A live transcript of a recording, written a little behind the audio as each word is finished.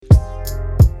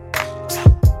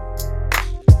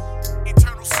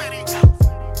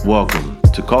Welcome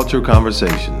to Culture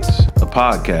Conversations, a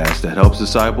podcast that helps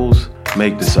disciples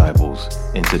make disciples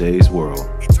in today's world.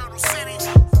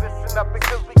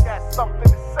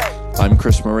 I'm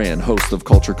Chris Moran, host of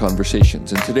Culture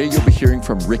Conversations, and today you'll be hearing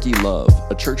from Ricky Love,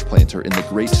 a church planter in the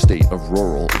great state of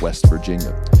rural West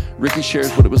Virginia. Ricky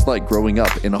shares what it was like growing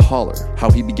up in a holler,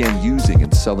 how he began using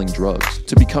and selling drugs,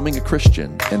 to becoming a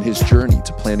Christian, and his journey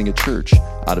to planting a church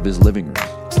out of his living room.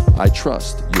 I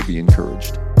trust you'll be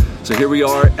encouraged. So here we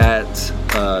are at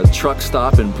a truck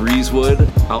stop in Breezewood,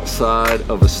 outside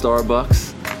of a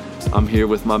Starbucks. I'm here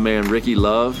with my man Ricky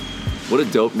Love. What a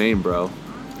dope name, bro.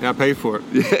 Yeah, I paid for it.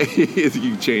 Yeah,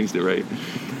 you changed it, right?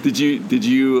 Did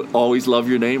you always love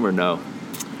your name or no?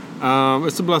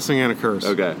 It's a blessing and a curse.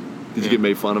 Okay. Did you get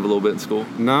made fun of a little bit in school?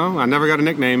 No, I never got a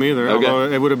nickname either. Okay. Although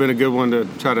it would have been a good one to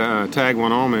try to tag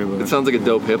one on me. But It sounds like a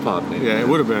dope hip hop name. yeah, it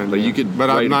would have been. But yeah. you could But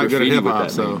write I'm not good at graffiti hip with hop,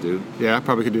 that so name, dude. yeah, I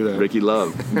probably could do that. Ricky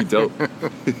Love. Be dope.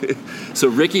 So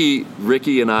Ricky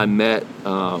and I met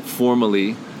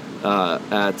formally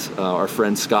at our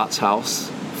friend Scott's house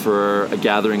for a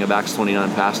gathering of Acts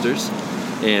 29 pastors.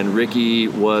 And Ricky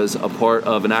was a part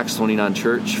of an Acts 29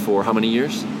 church for how many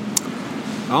years?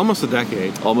 Almost a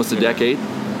decade. Almost a decade.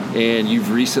 And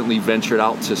you've recently ventured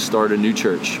out to start a new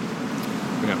church.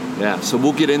 Yeah, so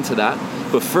we'll get into that.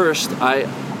 But first, I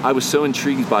was so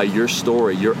intrigued by your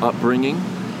story, your upbringing,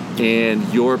 and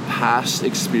your past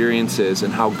experiences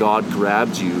and how God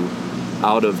grabbed you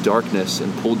out of darkness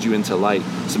and pulled you into light.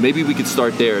 So maybe we could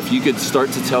start there. If you could start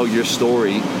to tell your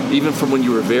story, even from when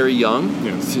you were very young,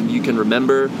 Yes. so you can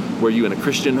remember, were you in a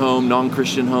Christian home,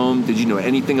 non-Christian home? Did you know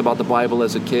anything about the Bible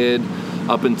as a kid?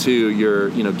 Up into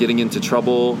your, getting into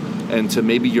trouble, and to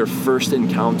maybe your first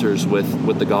encounters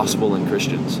with the gospel and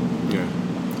Christians. Yeah.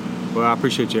 Well, I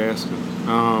appreciate you asking.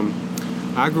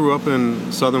 I grew up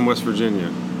in southern West Virginia,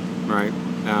 right?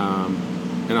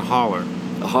 In a holler.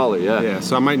 A holler, yeah. Yeah,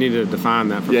 so I might need to define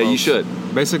that for Yeah, folks. you should.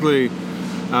 Basically,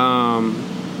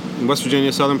 in West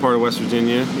Virginia, southern part of West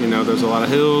Virginia, there's a lot of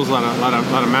hills, a lot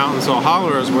of mountains. So a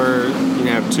holler is where you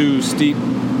have two steep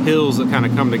hills that kind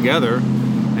of come together,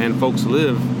 and folks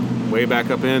live way back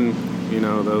up in,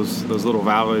 those little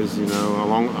valleys,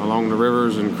 along the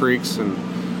rivers and creeks, and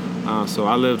so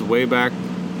I lived way back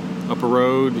up a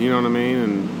road, you know what I mean,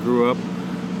 and grew up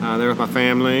there with my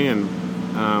family, and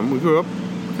we grew up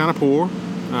kind of poor,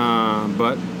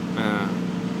 but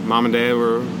mom and dad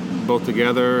were both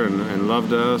together and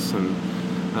loved us, and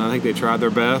I think they tried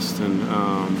their best, and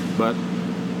but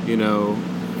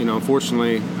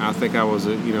unfortunately, I think I was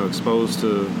exposed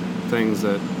to things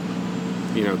that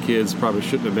kids probably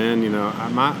shouldn't have been.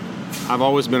 I've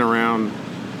always been around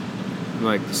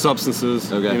like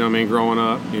substances. Okay. Growing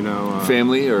up.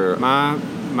 Family or my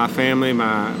family,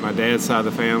 my dad's side of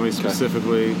the family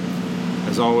specifically,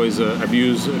 has always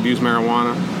abused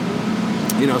marijuana.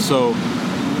 So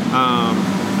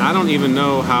I don't even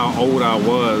know how old I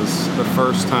was the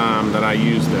first time that I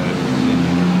used that.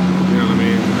 You know what I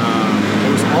mean?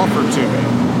 It was offered to me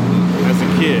as a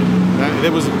kid.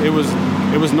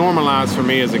 It was normalized for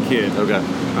me as a kid. Okay.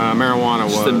 Marijuana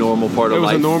was just a normal part of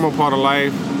life. It was a normal part of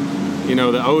life.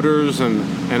 The odors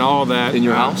and all that. In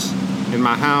your house? In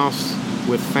my house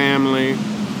with family.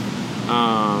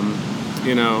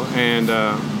 And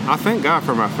I thank God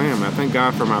for my family. I thank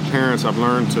God for my parents. I've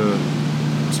learned to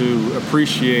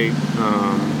appreciate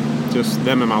just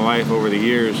them in my life over the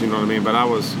years. You know what I mean? But I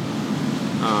was,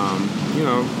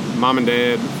 mom and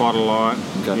dad fought a lot.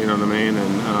 Okay. You know what I mean?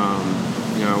 And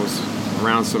I was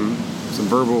around some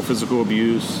verbal, physical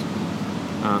abuse,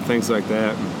 things like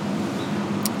that.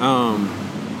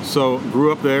 So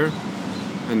grew up there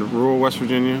in rural West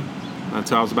Virginia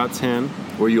until I was about 10.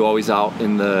 Were you always out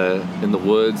in the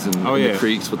woods and in the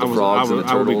creeks with the frogs and the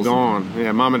turtles? I would be gone.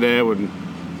 Yeah, mom and dad wouldn't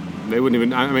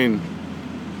even. I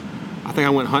think I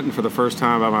went hunting for the first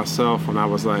time by myself when I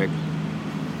was like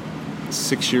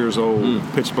 6 years old,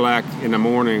 pitch black in the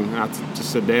morning. I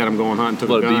just said, "Dad, I'm going hunting."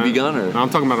 Took a gun. A BB gun? Or? No, I'm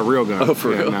talking about a real gun. Oh, for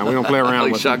real? No, we don't play around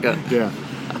like with shotgun. it. Yeah.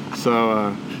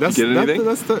 So that's get anything?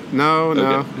 No.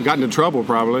 Okay. Got into trouble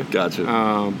probably. Gotcha.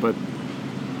 But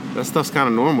that stuff's kind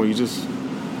of normal.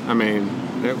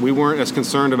 We weren't as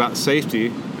concerned about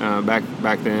safety back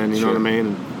then. You know what I mean?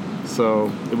 And so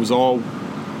it was all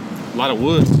a lot of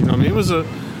woods. You know what I mean?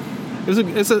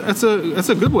 It's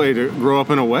a good way to grow up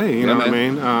in a way. You know what I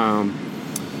mean?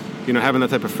 Having that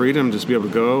type of freedom, just be able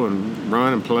to go and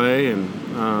run and play and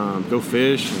go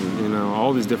fish and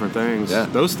all these different things. Yeah.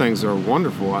 Those things are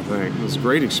wonderful. I think it was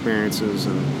great experiences.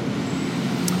 And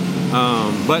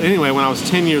but anyway, when I was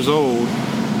 10 years old,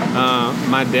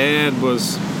 my dad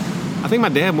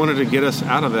wanted to get us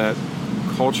out of that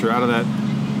culture, out of that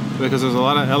because there's a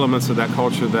lot of elements of that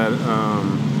culture that,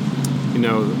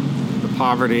 the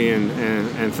poverty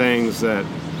and things that,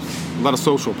 a lot of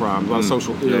social problems, a lot of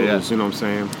social ills, you know what I'm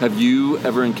saying? Have you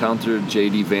ever encountered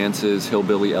J.D. Vance's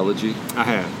Hillbilly Elegy? I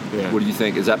have, yeah. What do you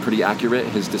think? Is that pretty accurate,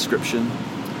 his description?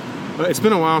 It's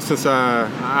been a while since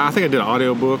I think I did an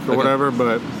audiobook or whatever,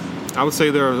 but I would say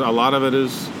a lot of it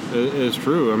is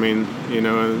true. I mean,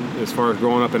 as far as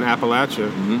growing up in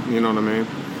Appalachia, you know what I mean?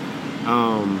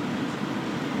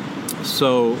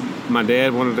 So my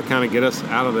dad wanted to kind of get us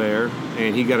out of there,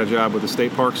 and he got a job with the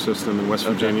state park system in West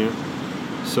Virginia.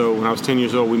 So when I was 10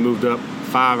 years old, we moved up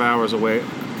 5 hours away,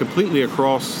 completely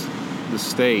across the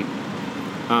state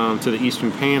to the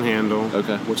Eastern Panhandle,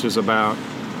 which is about,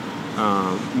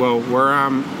 where I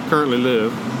currently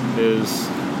live is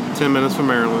 10 minutes from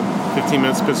Maryland, 15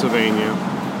 minutes to Pennsylvania,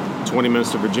 20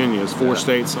 minutes to Virginia. It's 4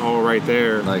 states all right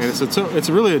there. Nice. And it's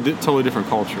really a totally different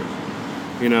culture.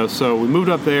 So we moved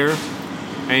up there,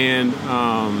 and,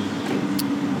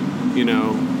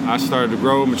 I started to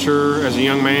grow, mature as a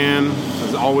young man. I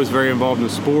was always very involved in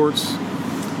sports,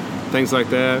 things like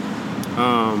that.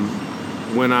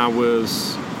 When I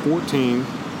was 14,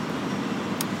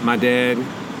 my dad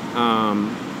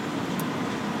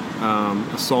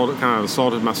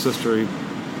assaulted my sister.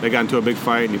 They got into a big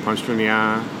fight, and he punched her in the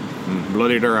eye,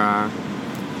 bloodied her eye,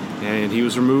 and he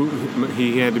was removed.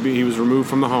 He was removed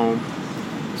from the home.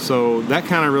 So that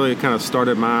really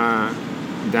started my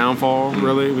downfall,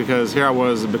 really, because here I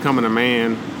was becoming a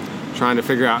man, trying to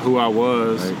figure out who I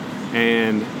was,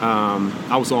 and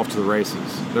I was off to the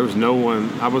races. There was no one.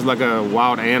 I was like a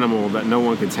wild animal that no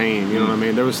one could tame. You know what I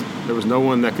mean? There was no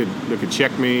one that could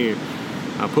check me,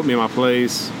 put me in my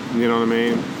place. You know what I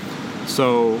mean?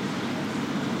 So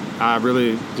I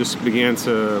really just began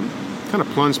to kind of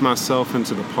plunge myself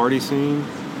into the party scene,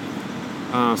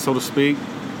 so to speak.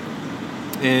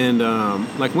 And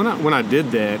when I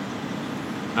did that,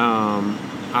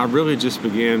 I really just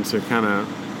began to kind of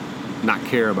not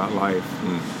care about life.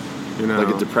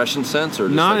 Like a depression sense, or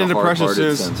just not like in a depression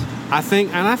hard-hearted sense. I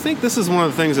think this is one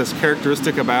of the things that's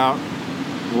characteristic about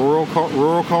rural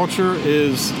culture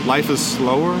is life is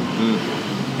slower,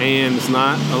 and it's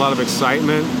not a lot of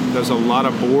excitement. There's a lot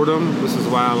of boredom. This is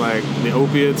why the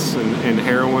opiates and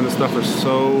heroin and stuff are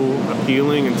so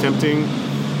appealing and tempting,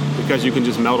 because you can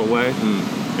just melt away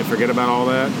and forget about all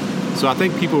that. So I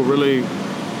think people really,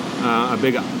 a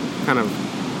big kind of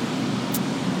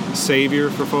savior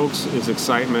for folks is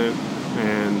excitement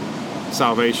and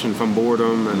salvation from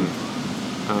boredom and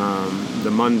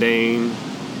the mundane.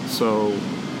 So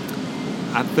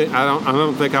I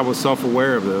don't think I was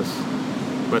self-aware of this,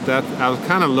 but that I was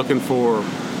kind of looking for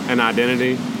an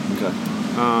identity,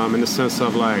 in the sense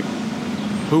of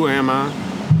who am I?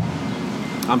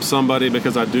 I'm somebody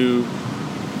because I do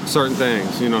certain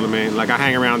things, you know what I mean? Like I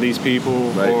hang around these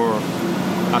people, or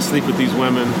I sleep with these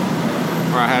women,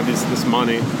 or I have this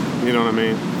money, you know what I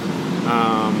mean?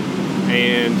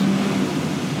 And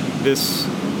this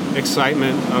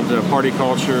excitement of the party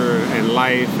culture and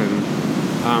life and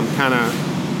kind of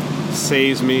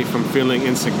saves me from feeling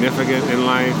insignificant in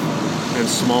life and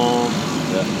small,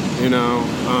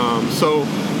 so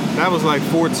that was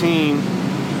 14,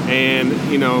 and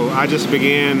I just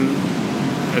began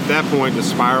at that point to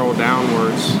spiral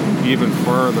downwards even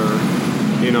further,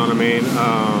 you know what I mean?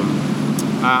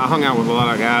 I hung out with a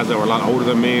lot of guys that were a lot older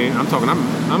than me.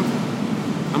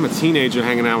 I'm a teenager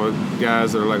hanging out with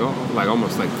guys that are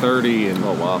almost 30, and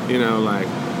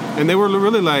and they were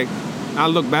really I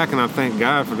look back and I thank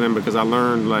God for them, because I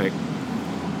learned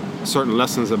certain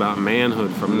lessons about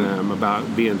manhood from them,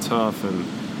 about being tough and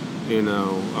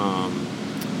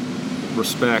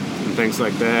respect and things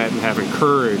like that, and having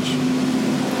courage.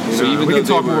 So even we can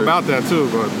talk more about that too.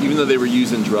 But even though they were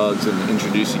using drugs and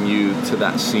introducing you to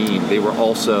that scene, they were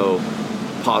also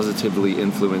positively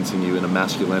influencing you in a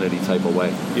masculinity type of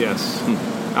way. Yes.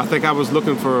 I think I was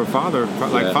looking for a father,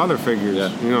 father figures.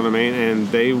 Yeah. You know what I mean? And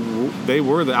they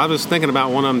were. I was thinking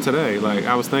about one of them today.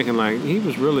 I was thinking he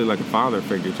was really like a father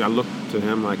figure. I looked to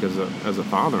him as a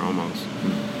father almost.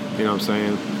 You know what I'm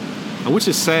saying? Which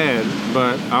is sad,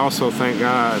 but I also thank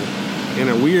God in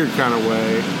a weird kind of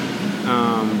way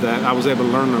that I was able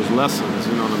to learn those lessons.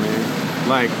 You know what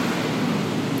I mean?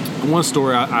 One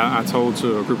story I told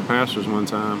to a group of pastors one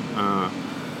time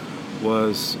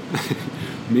was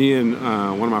me and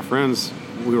one of my friends,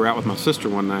 we were out with my sister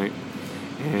one night,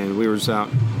 and we were just out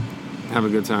having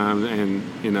a good time, and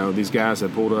these guys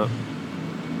had pulled up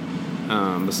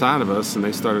beside of us, and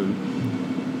they started,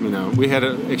 we had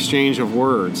an exchange of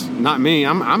words. Not me.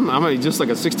 I'm just like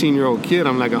a 16-year-old kid.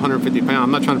 I'm 150 pounds.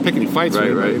 I'm not trying to pick any fights with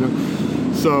anybody.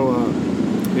 So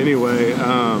anyway,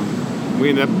 we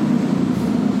ended up,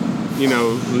 you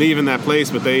know, leaving that place,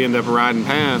 but they ended up riding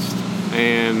past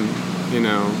and, you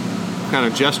know, kind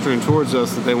of gesturing towards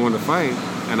us that they wanted to fight.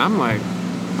 And I'm like,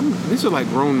 these are like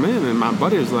grown men. And my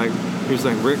buddy was like,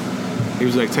 Rick, he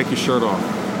was like, take your shirt off.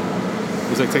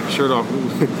 He's like, take your shirt off,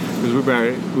 because we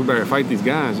better fight these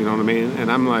guys, you know what I mean?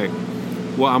 And I'm like,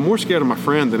 well, I'm more scared of my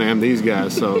friend than I am these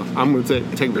guys, so I'm going to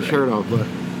take my shirt off.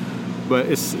 But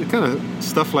it's kind of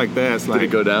stuff like that. It's like, did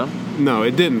it go down? No,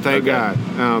 it didn't, thank God.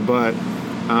 But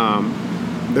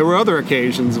there were other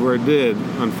occasions where it did,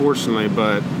 unfortunately.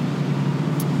 But,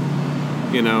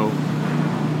 you know,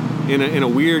 in a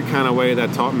weird kind of way,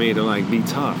 that taught me to like be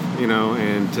tough, you know,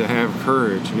 and to have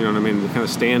courage, you know what I mean, to kind of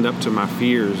stand up to my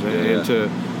fears and to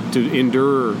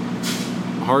endure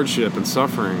hardship and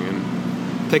suffering and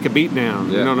take a beat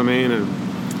down, you know what I mean,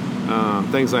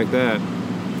 and things like that.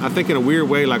 I think in a weird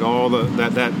way, like all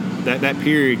that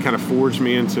period kind of forged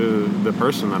me into the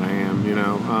person that I am, you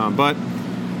know. But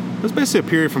it was basically a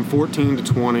period from 14 to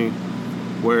 20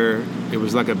 where it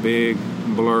was like a big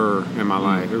blur in my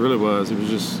life. It really was. It was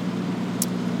just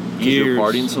years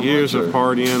of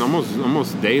partying,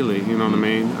 almost daily, you know what I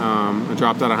mean? I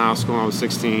dropped out of high school when I was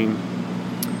 16.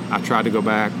 I tried to go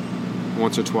back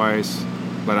once or twice,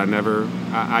 but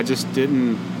I just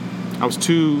didn't. I was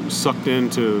too sucked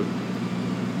into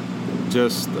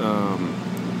just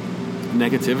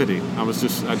negativity. I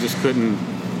just couldn't.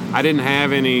 I didn't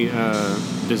have any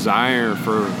desire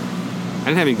for. I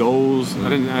didn't have any goals. I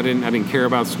didn't care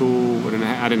about school.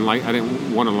 I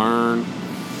didn't want to learn.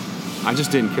 I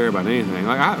just didn't care about anything.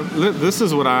 Like this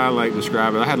is what I like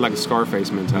describe it. I had like a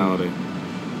Scarface mentality.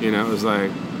 You know, it was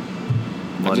like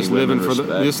Money, just living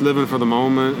women, for the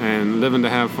moment and living to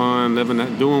have fun,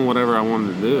 doing whatever I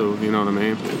wanted to do. You know what I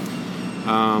mean?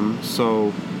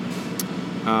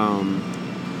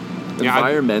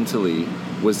 Environmentally,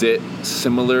 was it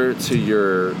similar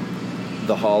to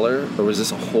the hauler, or was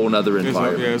this a whole nother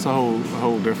environment? It's a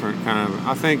whole different kind of.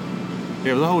 I think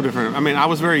it was a whole different. I mean, I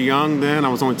was very young then. I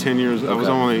was only 10 years. Okay. I was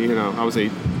only, you know, I was a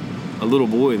little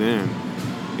boy then,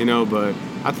 you know. But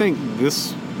I think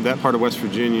that part of West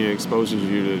Virginia exposes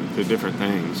you to different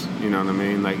things. You know what I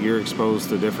mean? Like you're exposed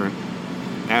to different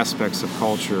aspects of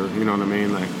culture. You know what I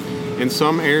mean? Like in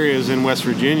some areas in West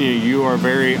Virginia, you are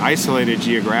very isolated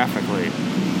geographically.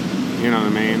 You know what I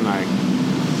mean? Like.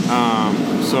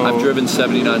 So I've driven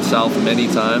 79 South many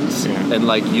times, and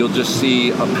like you'll just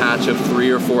see a patch of 3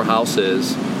 or 4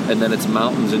 houses, and then it's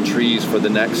mountains and trees for the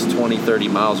next 20, 30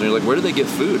 miles, and you're like, where do they get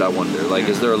food, I wonder? Like,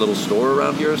 is there a little store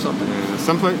around here or something? Yeah.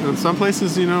 Some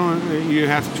places, you know, you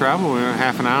have to travel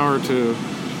half an hour to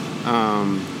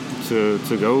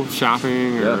go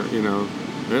shopping or, you know,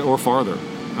 or farther.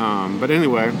 But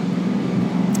anyway,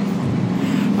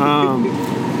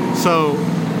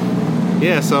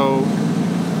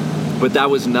 But that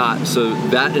was not, so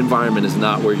that environment is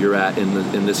not where you're at in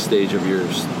this stage of your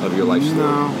life story.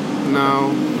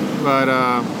 No, but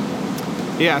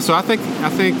so I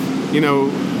think you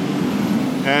know,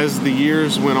 as the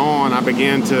years went on, I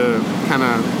began to kind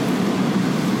of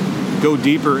go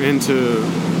deeper into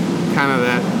kind of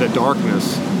the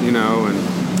darkness, you know, and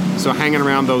so hanging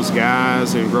around those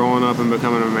guys and growing up and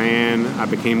becoming a man, I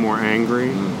became more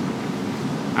angry.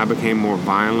 I became more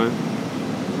violent.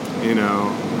 You know,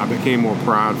 I became more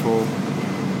prideful,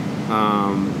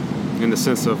 in the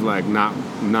sense of like not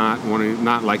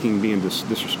liking being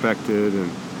disrespected,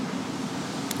 and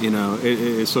you know,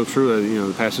 it's so true that, you know,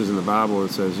 the passages in the Bible, it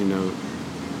says, you know,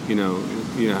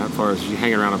 as far as you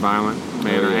hang around a violent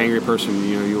man or an angry person,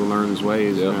 you know, you will learn his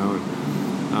ways. You know,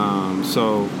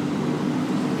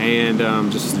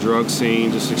 just the drug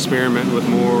scene, just experimenting with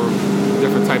more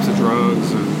different types of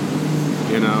drugs,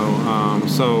 and you know,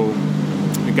 so.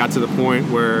 It got to the point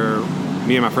where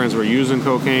me and my friends were using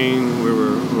cocaine.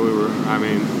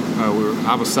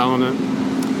 I was selling it.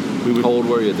 How old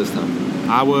were you at this time?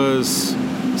 I was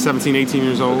 17, 18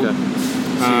 years old. Okay.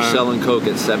 So you're selling coke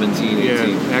at 17, 18?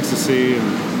 Yeah, ecstasy.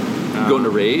 And, going to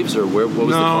raves, or what was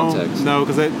the context? No,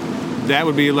 because that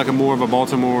would be like a more of a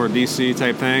Baltimore or DC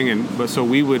type thing. But so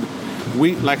we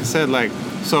like I said, like,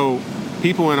 so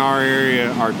people in our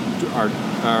area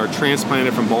are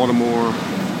transplanted from Baltimore,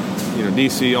 you know,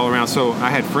 DC, all around. So I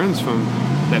had friends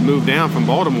that moved down from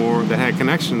Baltimore that had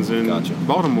connections in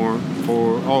Baltimore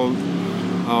for all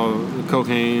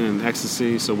cocaine and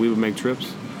ecstasy. So we would make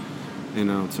trips, you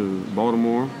know, to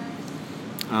Baltimore.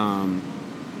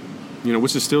 You know,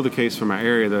 which is still the case for my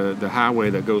area. The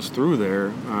highway that goes through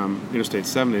there, Interstate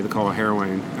 70, they call it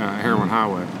heroin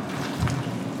highway.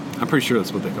 I'm pretty sure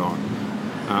that's what they call it.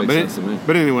 Makes sense to me.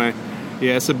 But anyway,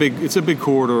 Yeah, it's a big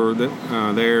corridor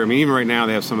that, there. I mean, even right now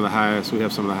we have some of the highest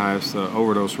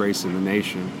overdose rates in the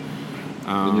nation.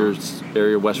 In your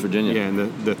area, West Virginia. Yeah,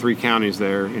 and the 3 counties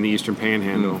there in the Eastern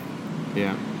Panhandle.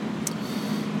 Yeah.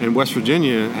 And West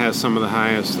Virginia has some of the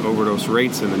highest overdose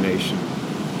rates in the nation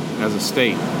as a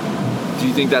state. Do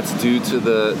you think that's due to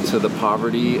the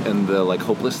poverty and the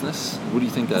hopelessness? What do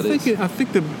you think that is? I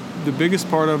think the biggest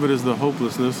part of it is the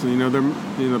hopelessness.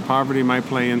 The poverty might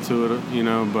play into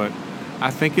it, but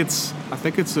I think it's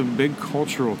a big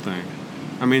cultural thing.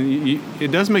 I mean,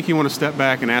 it does make you want to step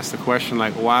back and ask the question,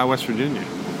 why West Virginia?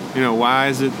 Why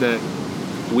is it that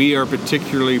we are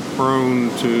particularly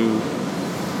prone to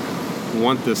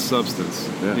want this substance?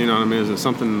 Yeah. You know what I mean? Is it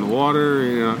something in the water?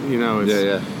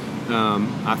 It's,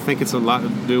 I think it's a lot to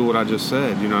do with what I just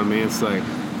said. You know what I mean? It's like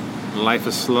life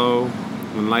is slow,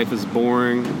 when life is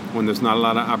boring, when there's not a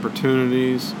lot of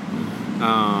opportunities.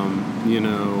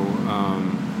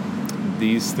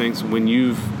 These things, when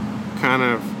you've kind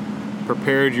of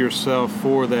prepared yourself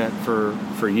for that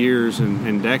for years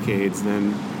and decades,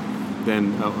 then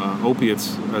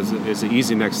opiates is an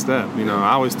easy next step.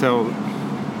 I always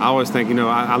think,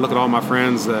 I look at all my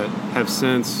friends that have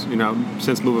since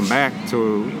moving back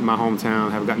to my hometown,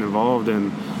 have gotten involved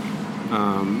in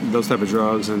those type of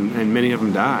drugs, and many of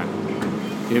them died.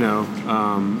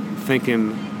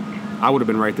 Thinking I would have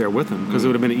been right there with them, because it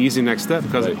would have been an easy next step,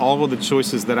 because all of the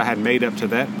choices that I had made up to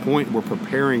that point were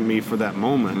preparing me for that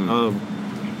moment of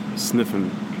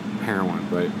sniffing heroin,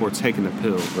 or taking a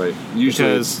pill. Right. Usually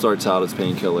it starts out as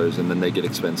painkillers, and then they get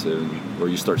expensive, or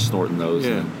you start snorting those.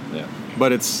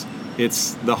 But it's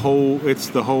the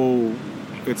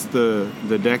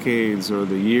decades or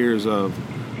the years of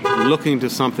looking to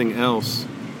something else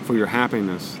for your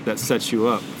happiness that sets you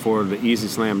up for the easy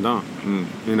slam dunk.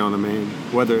 You know what I mean?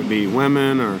 Whether it be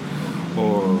women or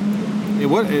all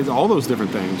those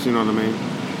different things. You know what I mean?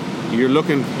 You're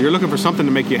looking for something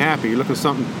to make you happy. You're looking for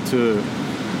something to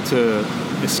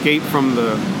escape from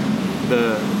the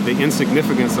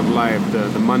insignificance of life,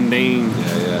 the mundane,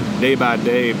 day by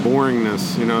day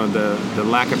boringness. The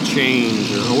lack of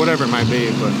change or whatever it might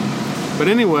be. But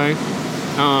anyway.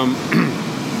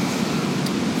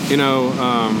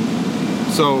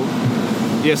 So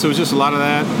it was just a lot of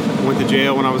that. Went to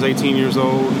jail when I was 18 years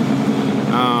old.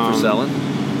 For selling?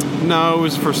 No, it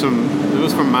was for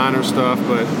minor stuff,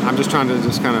 but I'm just trying to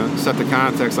just kind of set the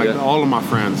context. All of my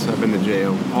friends have been to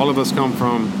jail. All of us come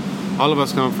from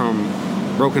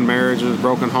broken marriages,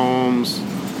 broken homes,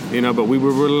 but we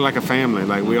were really like a family.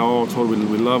 We all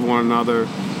we love one another,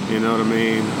 you know what I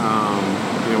mean?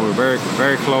 We're very,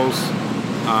 very close.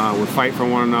 We fight for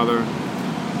one another.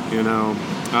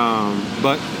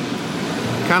 But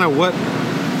kind of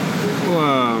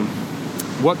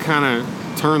what kind of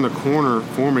turned the corner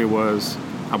for me was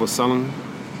I was selling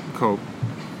coke.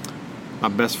 My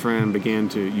best friend began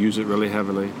to use it really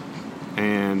heavily,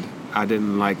 and I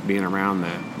didn't like being around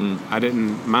that. I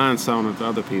didn't mind selling it to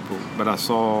other people, but I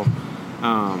saw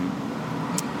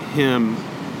him,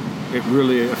 it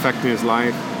really affecting his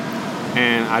life,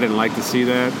 and I didn't like to see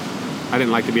that. I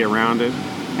didn't like to be around it.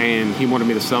 And he wanted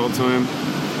me to sell it to him.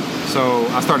 So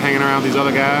I started hanging around these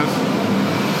other guys,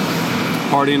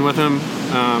 partying with them,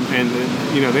 and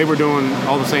they were doing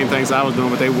all the same things I was doing,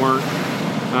 but they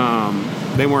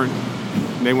weren't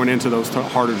into those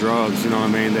harder drugs. You know what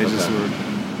I mean? They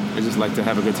just like to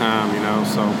have a good time.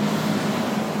 So.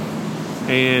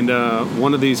 And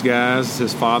one of these guys,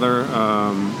 his father,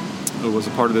 was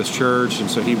a part of this church,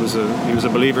 and so he was a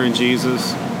believer in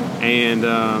Jesus, and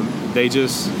they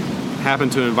just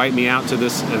happened to invite me out to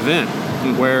this event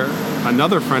where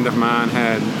another friend of mine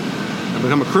had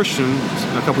become a Christian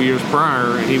a couple years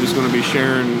prior, and he was going to be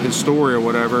sharing his story or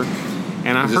whatever.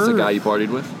 And I heard... Is this the guy you partied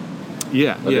with?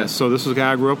 Yeah, okay. Yeah. So this is a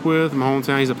guy I grew up with in my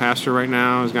hometown. He's a pastor right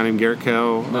now. He's a guy named Garrett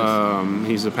Kell. Nice.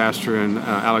 He's a pastor in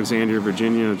Alexandria,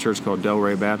 Virginia, a church called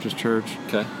Delray Baptist Church.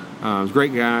 Okay. He's a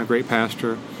great guy, great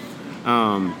pastor.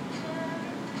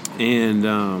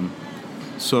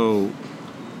 So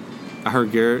I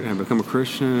heard Garrett had become a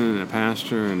Christian and a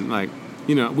pastor, and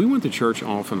we went to church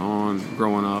off and on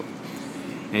growing up,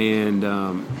 and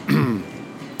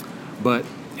but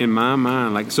in my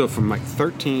mind, so from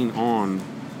 13 on,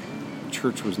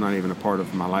 church was not even a part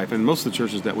of my life, and most of the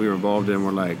churches that we were involved in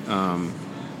were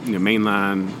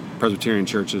mainline Presbyterian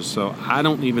churches. So I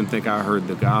don't even think I heard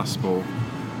the gospel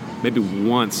maybe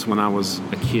once when I was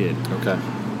a kid. Okay.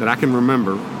 That I can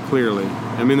remember clearly.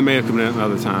 I mean, there may have come in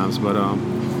other times, but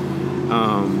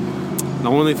the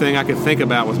only thing I could think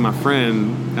about with my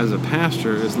friend as a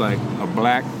pastor is a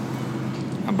black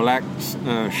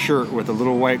shirt with a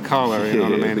little white collar. You know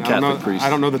what I mean? The Catholic priest. I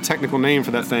don't know the technical name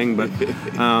for that thing, but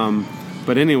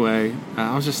But anyway,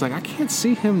 I was just like, I can't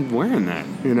see him wearing that,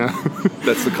 you know.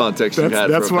 That's the context you had.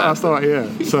 That's what I thought. Yeah.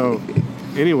 So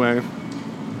anyway,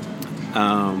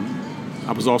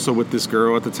 I was also with this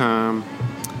girl at the time,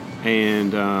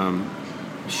 and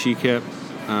she kept.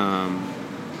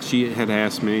 She had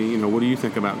asked me, you know, what do you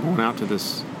think about going out to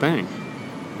this thing?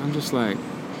 I'm just like,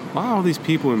 why are all these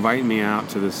people inviting me out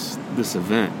to this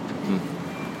event?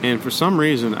 And for some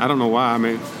reason, I don't know why,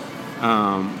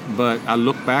 but I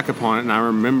look back upon it and I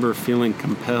remember feeling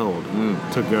compelled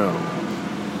to go.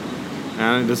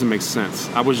 And it doesn't make sense.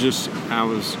 I was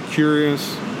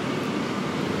curious.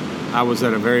 I was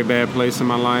at a very bad place in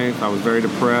my life. I was very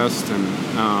depressed, and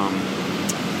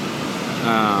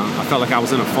I felt like I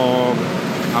was in a fog.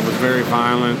 I was very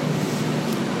violent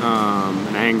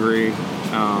and angry.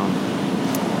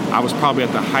 I was probably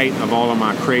at the height of all of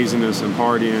my craziness and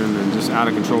partying and just out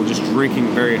of control, just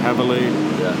drinking very heavily.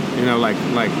 Yeah. You know, like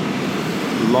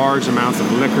large amounts of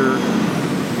liquor.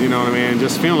 You know what I mean?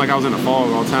 Just feeling like I was in a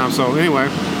fog all the time. So anyway,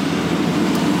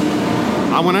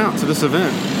 I went out to this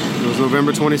event. It was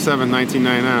November 27,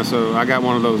 1999. So I got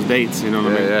one of those dates. You know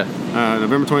what I mean? Yeah.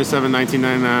 November 27,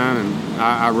 1999, and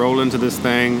I roll into this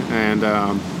thing, and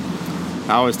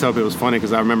I always tell people it was funny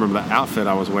because I remember the outfit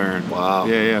I was wearing. Wow.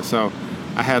 Yeah. So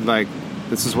I had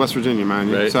this is West Virginia, mind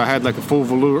you. Right. So I had like a full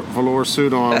velour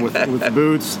suit on with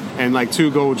boots and like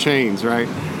 2 gold chains, right?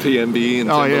 PNB and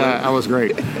Timberland. Oh yeah, I was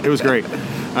great. It was great.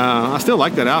 I still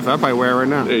like that outfit. I'd probably wear it right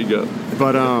now. There you go.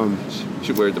 But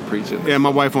should wear it to preach it. Yeah, my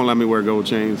wife won't let me wear gold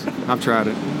chains. I've tried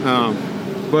it.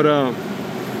 But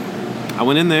I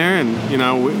went in there, and you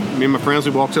know, me and my friends,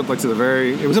 we walked up like to the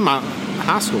it was in my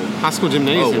high school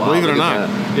gymnasium. Oh, wow, believe it or not.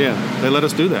 Yeah, they let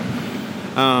us do that.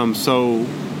 So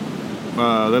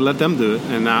they let them do it,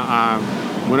 and I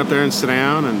went up there and sat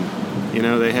down, and you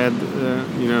know, they had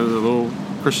you know, the little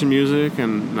Christian music,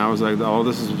 and I was like, oh,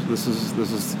 this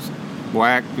is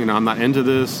whack. You know, I'm not into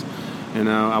this. You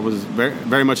know, I was very,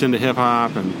 very much into hip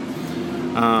hop, and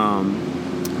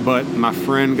but my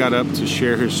friend got up to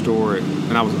share his story,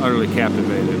 and I was utterly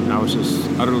captivated. I was just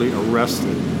utterly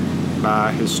arrested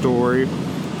by his story,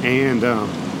 and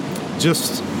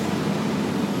just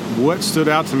what stood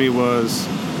out to me was,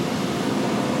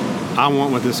 I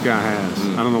want what this guy has.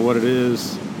 I don't know what it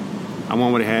is. I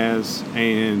want what he has,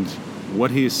 and what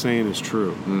he is saying is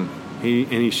true.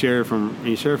 He shared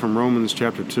from Romans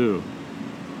chapter 2.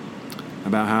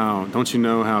 About how, don't you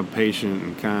know how patient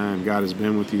and kind God has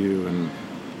been with you, and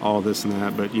all this and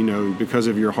that, but you know, because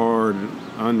of your hard,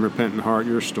 unrepentant heart,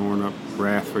 you're storing up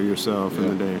wrath for yourself in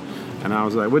the day. And I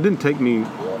was like, well, it didn't take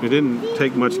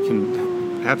much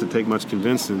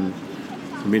convincing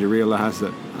for me to realize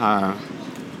that I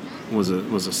was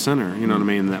a sinner, you know what I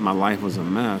mean, that my life was a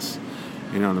mess,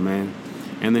 you know what I mean.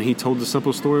 And then he told the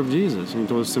simple story of Jesus. He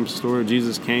told the simple story of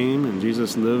Jesus came, and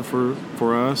Jesus lived for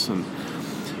us, and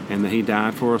that he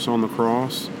died for us on the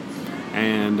cross.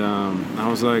 And I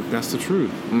was like, that's the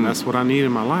truth. That's what I need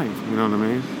in my life. You know what I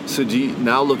mean? So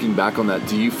now looking back on that,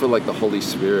 do you feel like the Holy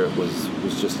Spirit was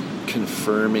just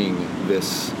confirming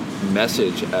this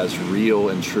message as real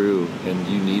and true, and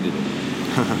you needed it?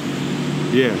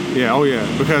 Yeah.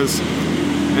 Because,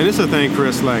 and this is the thing,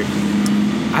 Chris, like,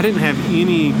 I didn't have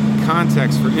any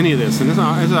context for any of this, and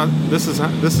this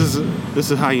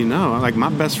is how you know. Like, my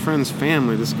best friend's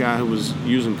family, this guy who was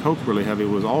using coke really heavy,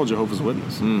 was all Jehovah's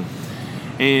Witness,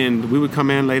 and we would come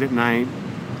in late at night,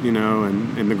 you know,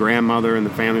 and the grandmother and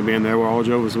the family being there were all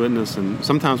Jehovah's Witness, and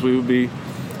sometimes we would be,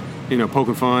 you know,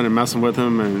 poking fun and messing with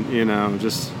them, and you know,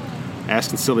 just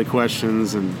asking silly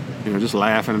questions, and you know, just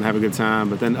laughing and have a good time.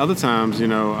 But then other times, you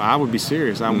know, I would be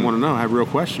serious. I would want to know, I have real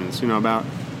questions, you know, about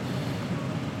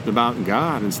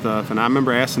God and stuff. And I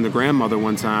remember asking the grandmother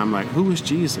one time, like, who is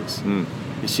Jesus? And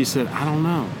she said, I don't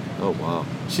know. Oh, wow.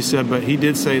 She said, but he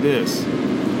did say this: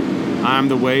 I'm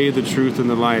the way, the truth, and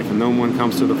the life, and no one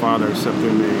comes to the Father except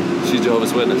through me. She's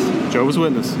Jehovah's Witness. Jehovah's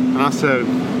Witness. And I said,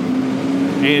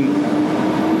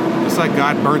 and it's like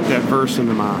God burnt that verse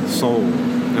into my soul.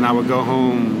 And I would go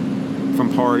home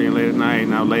from partying late at night,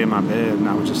 and I would lay in my bed, and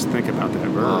I would just think about that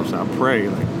verse. Wow. I'd pray.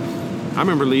 Like, I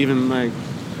remember leaving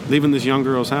this young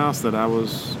girl's house that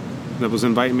was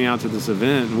inviting me out to this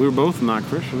event, and we were both not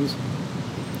Christians,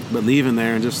 but leaving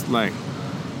there and just like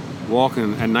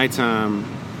walking at nighttime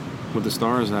with the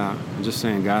stars out and just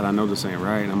saying, God, I know this ain't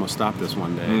right, and I'm gonna stop this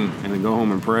one day. And then go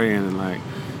home and pray, and like,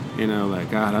 you know,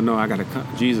 like, God, I know I gotta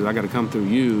come through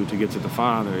you to get to the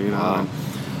Father, you know. Wow.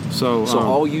 So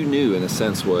all you knew in a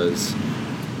sense was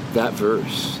that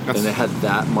verse, and it had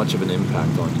that much of an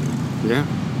impact on you. Yeah.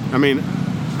 I mean,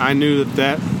 I knew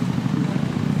that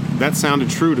sounded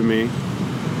true to me,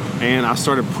 and I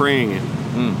started praying it.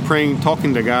 praying,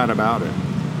 talking to God about it,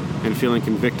 and feeling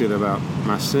convicted about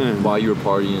my sin. While you were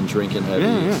partying, drinking heavy,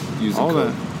 using all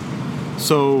coke. that.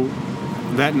 So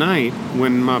that night,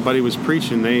 when my buddy was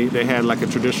preaching, they had like a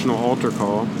traditional altar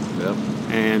call. Yep.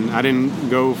 And I didn't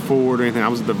go forward or anything. I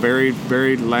was at the very,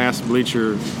 very last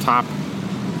bleacher, top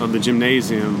of the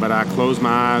gymnasium. But I closed my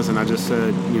eyes and I just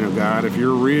said, God, if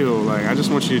you're real, like, I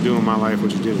just want you to do in my life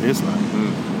what you did in his life.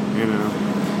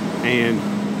 And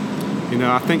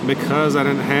I think because I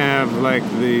didn't have like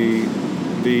the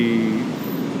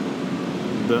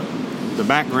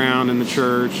background in the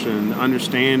church and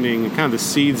understanding and kind of the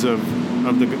seeds of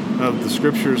the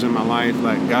scriptures in my life,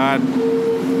 like God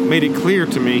made it clear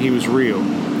to me he was real.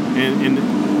 And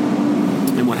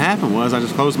what happened was I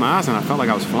just closed my eyes and I felt like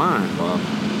I was flying. Wow.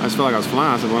 I just felt like I was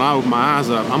flying. I said, when I open my eyes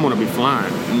up, I'm going to be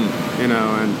flying.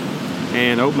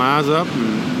 And opened my eyes up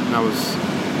and I was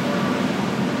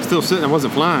still sitting. I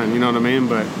wasn't flying, you know what I mean?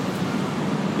 But,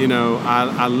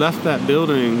 I left that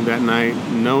building that night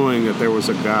knowing that there was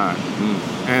a God.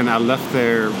 And I left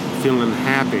there feeling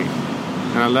happy.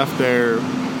 And I left there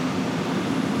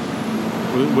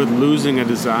with losing a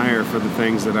desire for the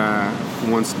things that I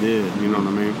once did, you know what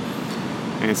I mean?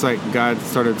 And it's like God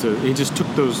he just took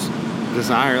those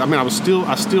desires. I mean, I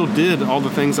still did all the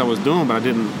things I was doing, but I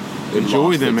didn't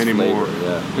enjoy them anymore.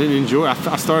 Flavor, I didn't enjoy.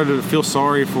 I started to feel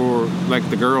sorry for like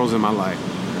the girls in my life.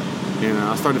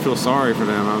 I started to feel sorry for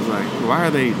them. I was like,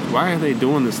 why are they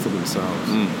doing this to themselves?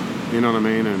 You know what I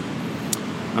mean? And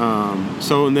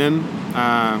and then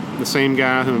the same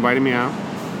guy who invited me out,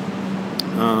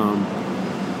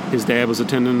 his dad was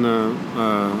attending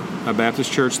a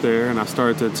Baptist church there, and I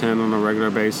started to attend on a regular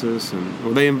basis.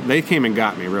 And they came and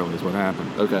got me. Really, is what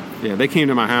happened. Okay. Yeah, they came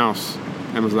to my house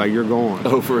and was like, "You're going."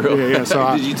 Oh, for real? Yeah.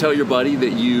 So did you tell your buddy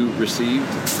that you received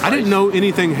Christ? I didn't know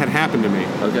anything had happened to me.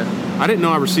 Okay. I didn't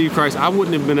know I received Christ. I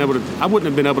wouldn't have been able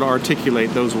to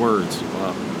articulate those words.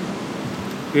 Wow.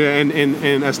 Yeah,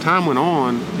 and as time went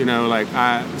on,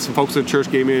 some folks at the church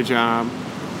gave me a job.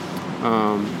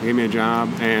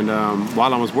 And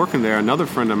while I was working there, another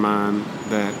friend of mine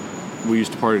that we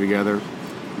used to party together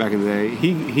back in the day,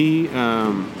 he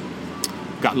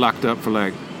got locked up for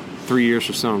like 3 years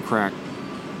or so on crack,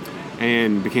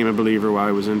 and became a believer while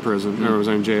he was in prison or was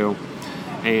in jail,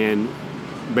 and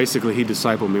basically he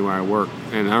discipled me while I worked.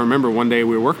 And I remember one day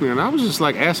we were working, and I was just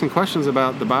like asking questions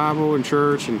about the Bible and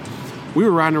church, and we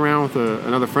were riding around with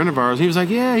another friend of ours. He was like,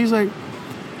 he's like,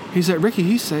 Ricky,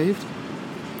 he's saved.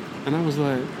 And I was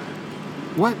like,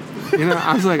 what?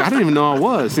 I was like, I didn't even know I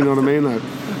was, you know what I mean? Like,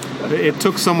 it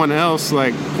took someone else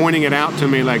like pointing it out to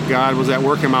me, like God was at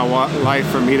work in my life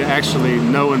for me to actually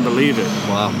know and believe it.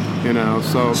 Wow.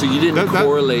 So you didn't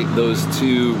correlate those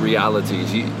two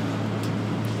realities.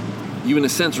 You in a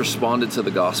sense responded to the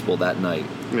gospel that night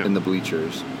in the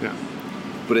bleachers. Yeah.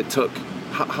 But it took,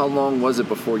 how long was it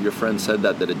before your friend said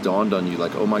that it dawned on you,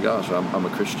 like, oh my gosh, I'm a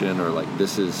Christian, or like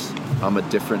I'm a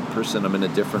different person, I'm in a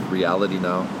different reality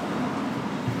now?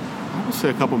 I would say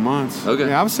a couple months. Okay.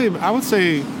 Yeah, I would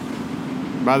say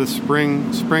by the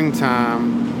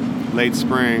springtime, late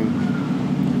spring,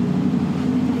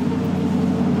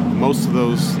 most of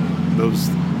those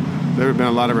there have been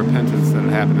a lot of repentance that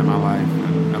had happened in my life,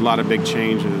 and a lot of big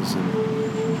changes,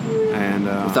 and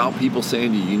without people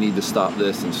saying to you need to stop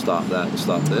this and stop that and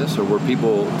stop this, or were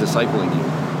people discipling you?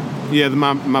 Yeah,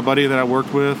 my buddy that I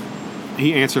worked with,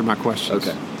 he answered my questions.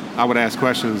 Okay. I would ask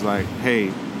questions like,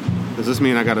 hey, does this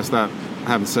mean I got to stop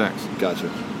having sex? Gotcha.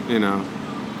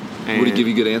 And would he give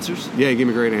you good answers? Yeah, he gave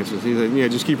me great answers. He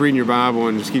said, just keep reading your Bible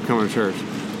and just keep coming to church.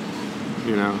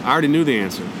 I already knew the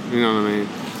answer. You know what I mean?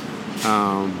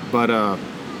 But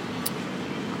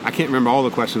I can't remember all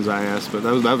the questions I asked, but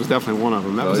that was definitely one of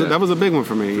them. That was a big one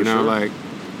for me. For sure.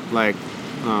 like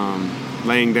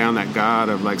laying down that God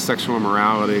of like sexual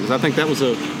immorality, because I think that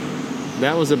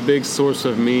was a big source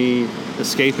of me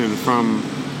escaping from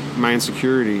my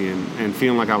insecurity and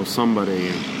feeling like I was somebody,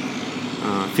 and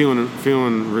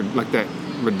feeling like that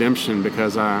redemption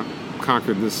because I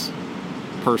conquered this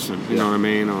person. You know what I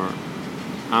mean? Or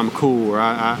I'm cool, or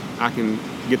I can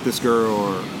get this girl,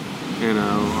 or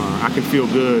I can feel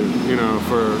good,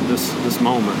 for this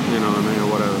moment, you know what I mean, or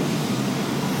whatever.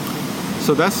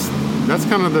 So that's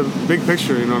kind of the big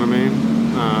picture, you know what I mean.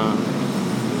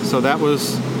 So that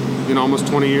was, almost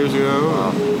 20 years ago.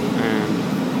 Wow.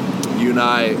 And you and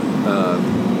I,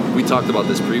 we talked about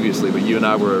this previously, but you and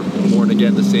I were born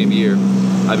again the same year.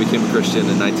 I became a Christian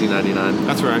in 1999.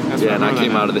 That's right. And I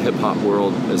came out of the hip hop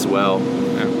world as well.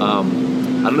 Yeah.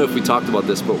 I don't know if we talked about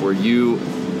this, but were you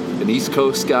an East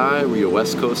Coast guy? Were you a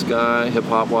West Coast guy, hip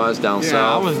hop wise, down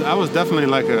south? I was definitely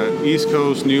like a East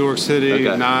Coast, New York City,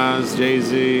 Okay. Nas,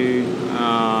 Jay-Z,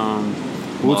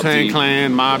 Wu-Tang Deep.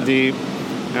 Clan, Mobb Yeah. Deep.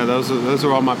 Yeah, those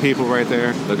are all my people right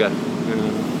there. Okay. Yeah,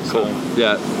 Cool. so-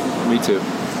 Yeah, me too.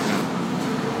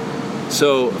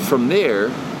 So from there,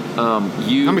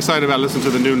 you. I'm excited about listening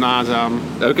to the new Nas album.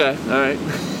 Okay. All right.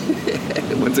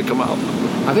 When's it come out?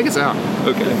 I think it's out.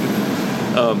 Okay.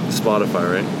 Spotify,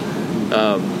 right?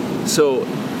 So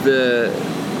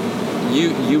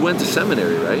you went to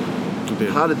seminary, right? I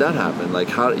did. How did that happen? Like,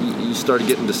 how you started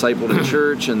getting discipled in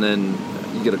church, and then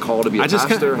you get a call to be a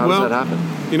pastor? How does that happen?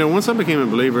 You know, once I became a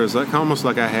believer, it's like almost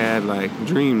like I had like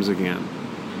dreams again.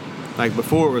 Like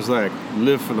before, it was like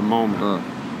live for the moment.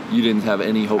 You didn't have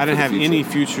any hope. I didn't for have the future. any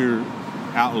future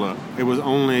outlook. It was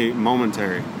only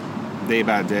momentary, day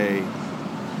by day.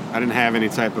 I didn't have any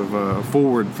type of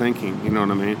forward thinking. You know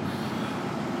what I mean?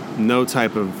 No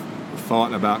type of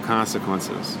thought about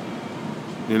consequences.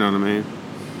 You know what I mean?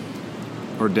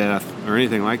 Or death or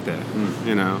anything like that.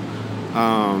 You know.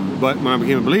 But when I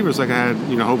became a believer, it's like I had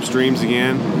hopes, dreams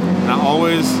again. And I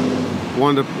always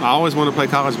wanted to play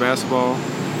college basketball,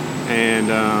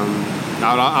 and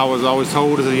I was always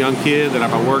told as a young kid that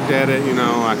if I worked at it,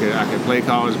 I could play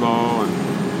college ball. And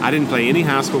I didn't play any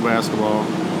high school basketball,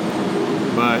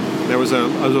 but there was a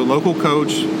local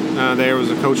coach. There was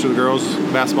a coach of the girls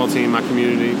basketball team in my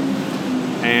community,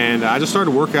 and I just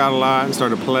started to work out a lot and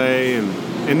started to play,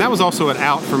 and that was also an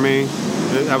out for me.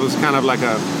 That was kind of like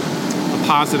a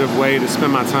positive way to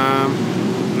spend my time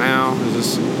now, is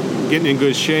just getting in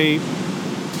good shape,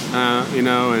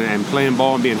 and playing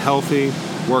ball and being healthy,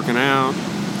 working out.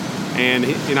 And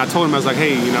I told him, I was like,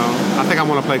 hey, I think I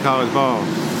want to play college ball.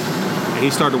 And he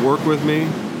started to work with me,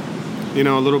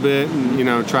 a little bit, and,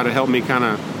 try to help me kind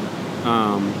of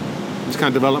just kind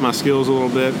of develop my skills a little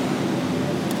bit.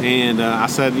 And I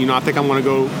said, I think I want to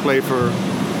go play for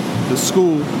the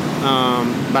school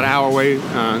about an hour away,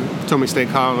 Potomac State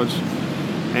College.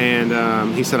 And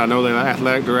he said, I know the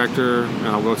athletic director, and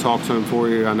I'll go talk to him for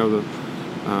you. I know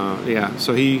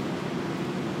So he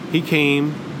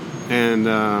came, and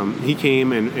he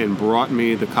came and brought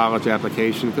me the college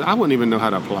application, because I wouldn't even know how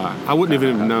to apply. I wouldn't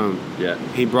even have known. Yeah.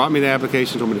 He brought me the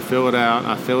application, told me to fill it out.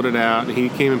 I filled it out. And he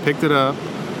came and picked it up,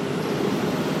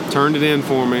 turned it in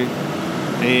for me,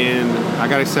 and I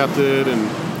got accepted. And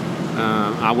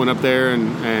I went up there and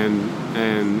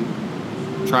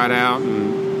tried out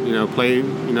and played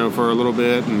for a little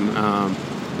bit, and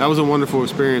that was a wonderful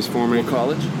experience for me. What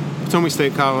college? Potomac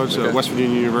State College, Okay. West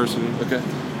Virginia University. Okay.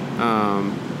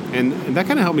 And that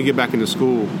kind of helped me get back into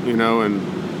school, and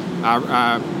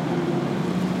I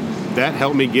that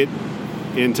helped me get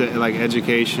into like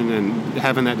education and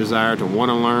having that desire to want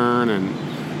to learn and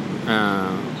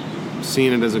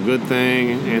seeing it as a good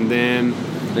thing. And then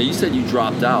Now you said you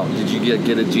dropped out. Did you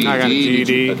get a GED? I got a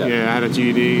GED. Okay. Yeah, I had a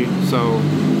GED. So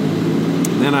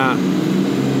then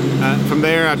from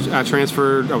there, I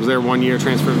transferred. I was there 1 year.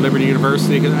 Transferred to Liberty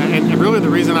University, and really the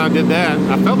reason I did that,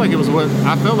 I felt like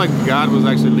God was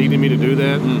actually leading me to do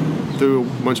that through a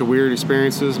bunch of weird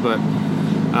experiences. But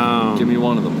Give me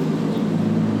one of them.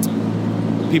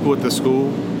 people at the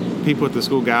school,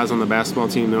 guys on the basketball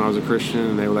team knew I was a Christian,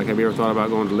 and they were like, "Have you ever thought about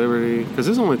going to Liberty?" Because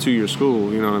this is only a 2-year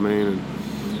school, you know what I mean?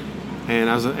 And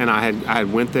I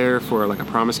had went there for like a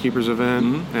Promise Keepers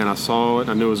event, and I saw it.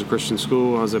 I knew it was a Christian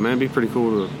school. I was like, man, it'd be pretty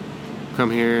cool to come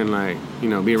here and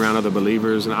be around other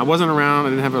believers. And I wasn't around. I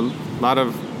didn't have a lot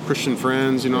of Christian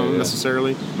friends,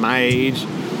 necessarily my age.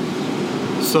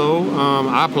 So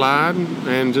I applied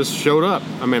and just showed up.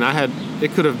 I mean,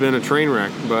 it could have been a train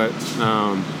wreck, but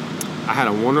I had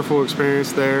a wonderful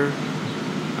experience there.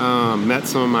 Met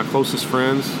some of my closest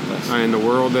friends in the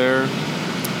world there.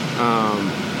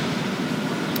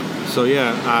 So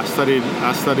yeah, I studied.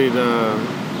 I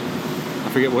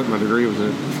forget what my degree was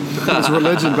in. It was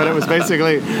religion, but it was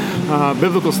basically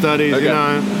biblical studies. Okay.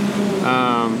 That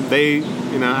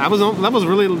was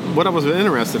really what I was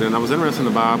interested in. I was interested in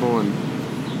the Bible,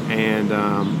 and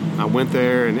I went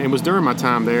there, and it was during my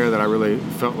time there that I really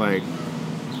felt like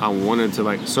I wanted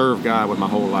to serve God with my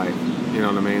whole life. You know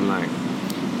what I mean? Like,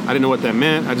 I didn't know what that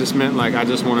meant. I just meant I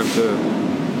just wanted to.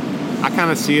 I kind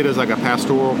of see it as like a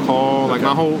pastoral call. Like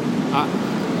I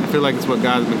feel like it's what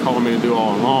God's been calling me to do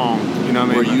all along. You know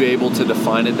what I mean? Were you able to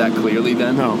define it that clearly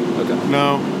then? No. Okay.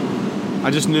 No.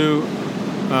 I just knew.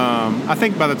 I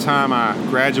think by the time I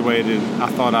graduated, I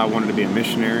thought I wanted to be a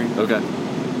missionary. Okay.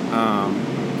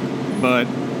 But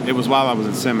it was while I was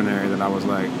in seminary that I was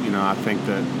like, I think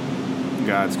that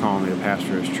God's calling me to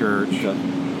pastor His church. Okay.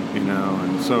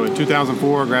 And so in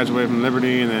 2004, I graduated from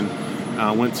Liberty, and then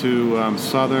went to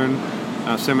Southern,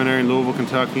 Seminary in Louisville,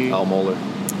 Kentucky. Al Mohler.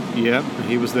 Yep,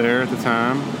 he was there at the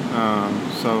time.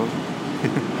 So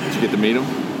Did you get to meet him?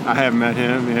 I have met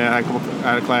him. Yeah, I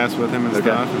had a class with him and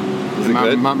stuff. Was it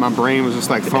good? My brain was just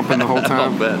like thumping the whole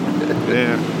time. I'll bet.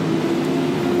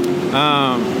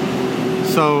 Yeah.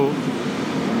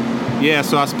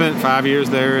 So I spent 5 years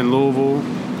there in Louisville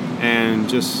and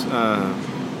just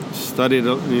studied,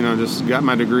 just got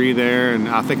my degree there, and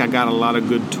I think I got a lot of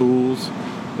good tools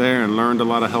there and learned a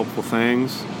lot of helpful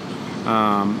things.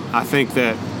 I think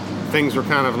that things were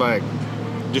kind of like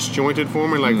disjointed for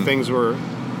me, like it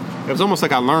was almost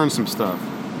like I learned some stuff,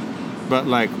 but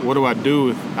like, what do I do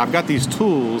with, I've got these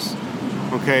tools,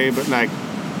 okay, but like,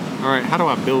 all right, how do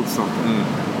I build something?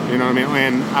 You know what I mean?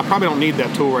 And I probably don't need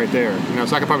that tool right there,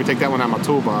 so I could probably take that one out of my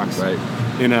toolbox. Right.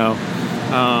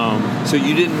 So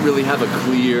you didn't really have a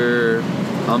clear,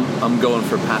 I'm going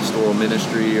for pastoral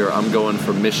ministry, or I'm going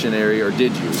for missionary, or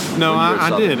did you? No, I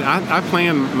did. I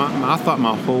planned, I thought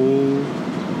my whole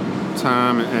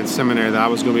time at seminary that I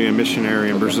was going to be a missionary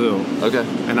in Brazil. Okay.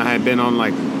 And I had been on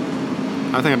I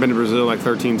think I've been to Brazil like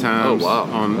 13 times. Oh, wow.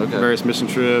 On various mission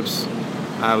trips.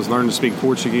 I was learning to speak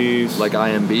Portuguese. Like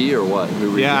IMB or what?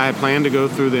 I had planned to go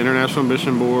through the International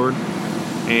Mission Board,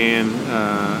 and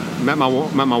met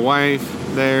my wife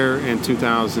there in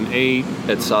 2008.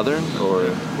 At Southern,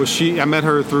 or? Well, I met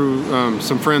her through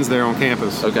some friends there on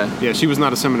campus. Okay. Yeah, she was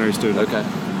not a seminary student. Okay.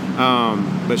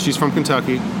 But she's from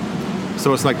Kentucky,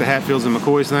 so it's like the Hatfields and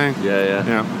McCoys thing.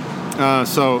 Yeah.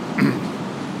 So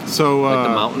like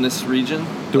the mountainous region?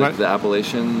 The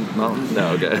Appalachian Mountain?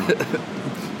 No, okay.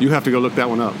 You have to go look that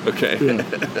one up. Okay. Yeah.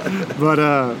 But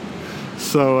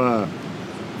so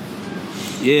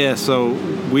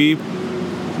we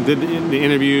did the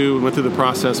interview, went through the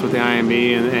process with the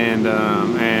IMB, and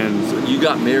So you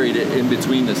got married in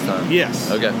between this time? Yes.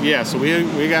 Okay. Yeah. So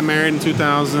we got married in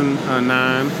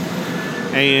 2009,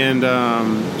 and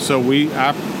so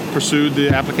I pursued the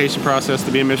application process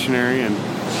to be a missionary, and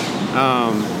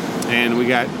we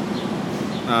got.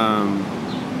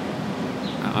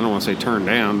 I don't want to say turned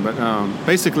down, but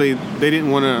basically they didn't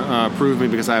want to approve me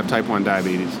because I have type 1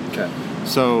 diabetes. Okay.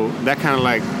 So that kind of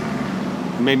like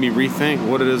made me rethink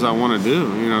what it is I want to do,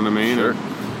 you know what I mean? Sure.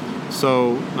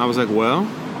 So I was like, well,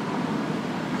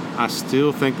 I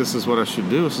still think this is what I should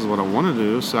do. This is what I want to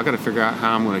do. So I got to figure out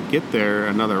how I'm going to get there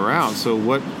another route. So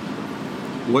what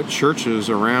churches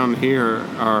around here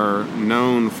are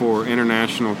known for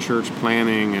international church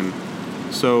planning, and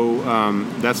so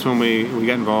that's when we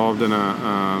got involved in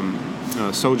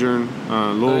a Sojourn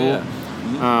Louisville. Oh, yeah.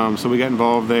 So we got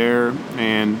involved there,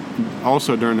 and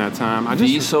also during that time,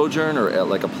 Sojourn, or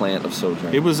like a plant of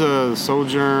Sojourn? It was a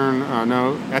Sojourn.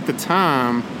 No, at the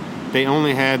time, they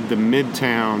only had the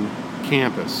Midtown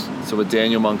campus. So with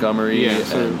Daniel Montgomery, yeah,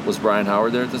 and was Brian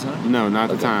Howard there at the time? No,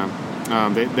 not at the time.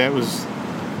 That was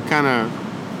kind of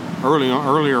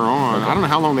earlier on. Okay. I don't know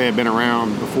how long they had been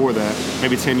around before that.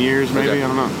 Maybe 10 years, maybe. Okay. I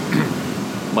don't know.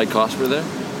 Mike Cosper there?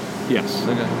 Yes.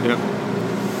 Okay. Yep.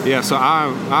 Yeah, so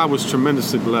I was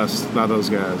tremendously blessed by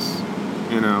those guys,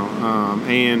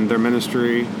 and their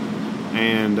ministry,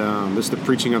 and just the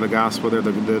preaching of the gospel there,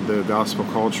 the gospel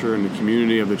culture and the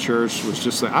community of the church was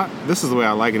just like, this is the way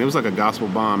I like it. It was like a gospel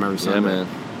bomb every Sunday. Yeah,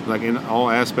 man. Like in all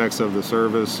aspects of the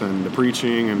service and the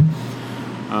preaching, and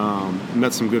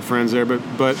met some good friends there.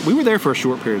 But we were there for a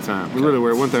short period of time. We really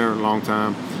were. Went there a long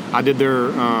time. I did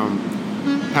their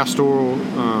pastoral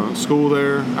school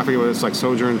there. I forget what it's like,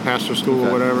 Sojourn Pastor School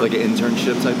or whatever. Like an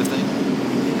internship type of thing?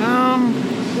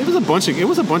 It was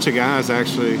a bunch of guys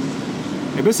actually.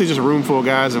 And basically just a room full of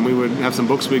guys, and we would have some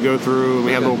books we go through, and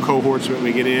we had little cohorts that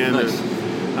we get in. Nice.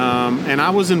 And I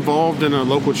was involved in a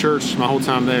local church my whole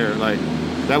time there. Like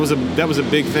that was a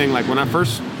big thing. Like when I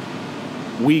first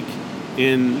week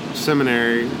in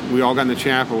seminary, we all got in the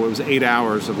chapel. It was 8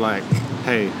 hours of like,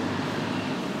 hey,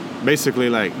 basically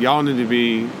like y'all need to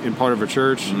be in part of a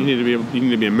church. You need to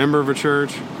be a member of a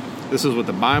church. This is what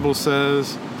the Bible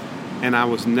says. And I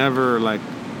was never like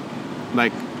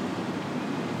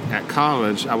at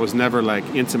college, I was never like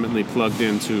intimately plugged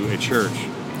into a church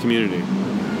community.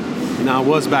 Now I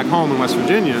was back home in West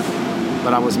Virginia,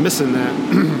 but I was missing that.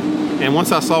 And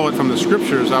once I saw it from the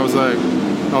scriptures, I was like,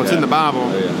 oh, it's in the Bible.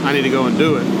 Oh, yeah. I need to go and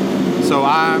do it. So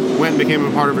I went and became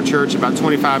a part of a church about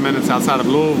 25 minutes outside of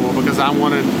Louisville because I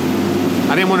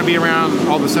didn't want to be around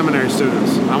all the seminary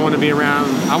students. I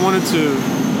wanted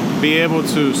to be able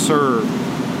to serve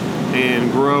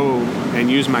and grow and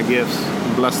use my gifts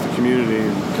and bless the community.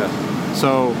 Okay.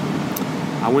 So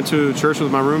I went to church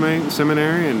with my roommate in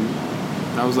seminary, and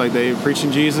I was like, they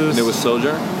preaching Jesus. And it was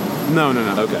Sojourn? No.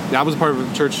 Okay. Yeah, I was a part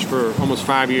of a church for almost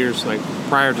 5 years, like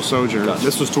prior to Sojourn. Gotcha.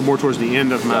 This was more towards the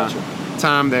end of my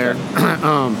time there.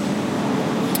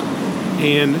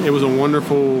 And it was a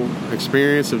wonderful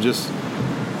experience of just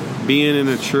being in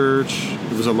a church.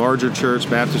 It was a larger church,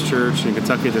 Baptist church in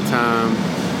Kentucky at the time.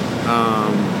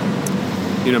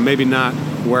 Maybe not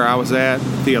where I was at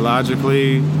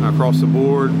theologically across the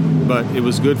board, but it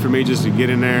was good for me just to get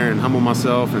in there and humble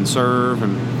myself and serve,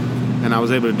 and I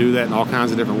was able to do that in all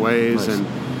kinds of different ways. Nice. And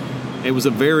it was a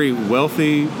very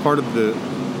wealthy part of the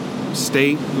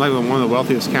state, like one of the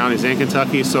wealthiest counties in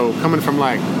Kentucky. So coming from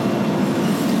like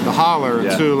the holler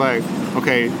to like,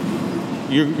 okay,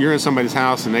 you're in somebody's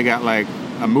house and they got like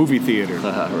a movie theater,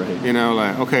 right.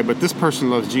 like, okay, but this person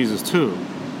loves Jesus too,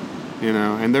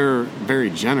 and they're very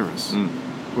generous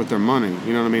with their money,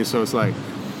 you know what I mean? So it's like,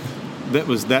 that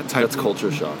was that type. That's culture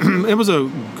shock. It was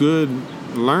a good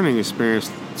learning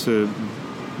experience to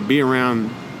be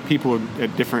around people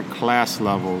at different class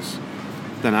levels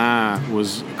than I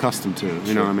was accustomed to,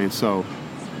 you know what I mean? So,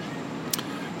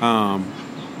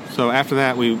 so after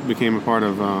that, we became a part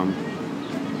of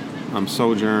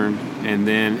Sojourn, and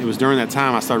then it was during that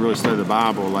time I started really studying the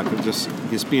Bible, like just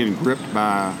being gripped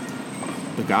by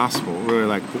the gospel, really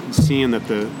like seeing that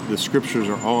the scriptures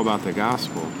are all about the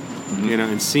gospel,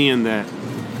 and seeing that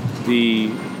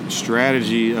the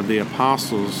strategy of the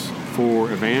apostles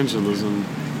for evangelism,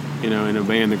 and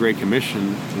obeying the Great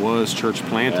Commission was church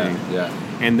planting. Yeah.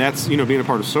 And that's, being a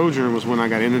part of Sojourn was when I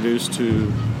got introduced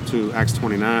to Acts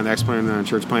 29, the Acts 29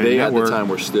 Church Planting Network. They at the time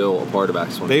were still a part of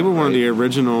Acts 29. They were one of the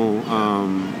original,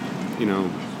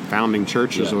 founding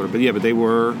churches. Yeah. But they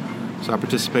were. So I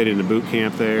participated in the boot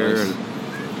camp there. Nice.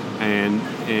 And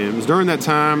it was during that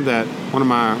time that one of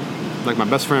my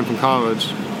best friend from college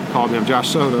called me up. Josh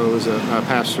Soto was a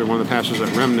pastor, one of the pastors at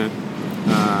Remnant,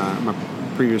 my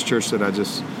previous church that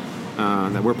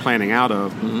that we're planning out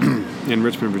of in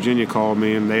Richmond, Virginia, called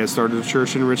me, and they had started a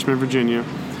church in Richmond, Virginia.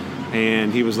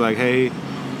 And he was like, hey,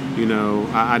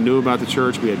 I knew about the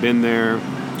church. We had been there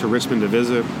to Richmond to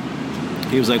visit.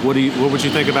 He was like, what would you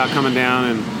think about coming down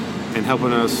and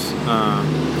helping us out,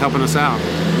 helping us out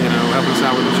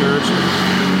with the church?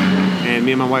 And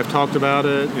me and my wife talked about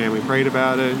it, and we prayed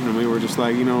about it, and we were just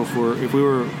like, if we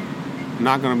were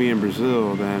not going to be in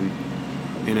Brazil, then,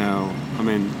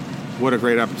 what a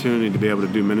great opportunity to be able to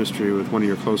do ministry with one of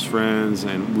your close friends.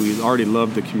 And we already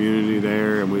loved the community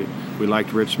there, and we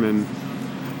liked Richmond.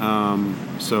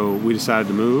 So we decided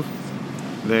to move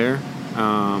there.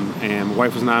 And my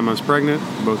wife was 9 months pregnant.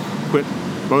 Both quit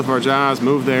both of our jobs,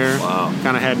 moved there. Wow.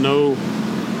 Kind of had no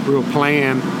real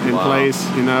plan in place,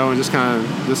 and just kind of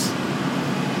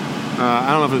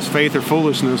I don't know if it was faith or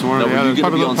foolishness, one or the other. Were you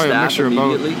going to be on staff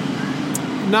immediately?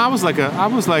 No, I was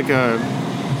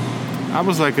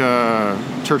like a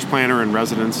church planter in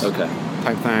residence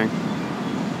type thing.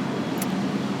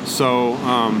 So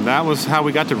that was how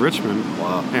we got to Richmond.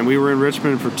 Wow. And we were in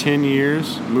Richmond for 10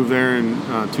 years. Moved there in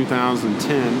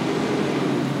 2010.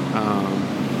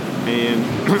 And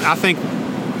I think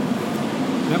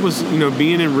that was,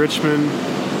 being in Richmond,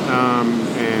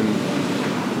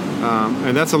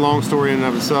 and that's a long story in and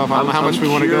of itself. I don't know how much we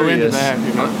want to go into that.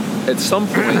 At some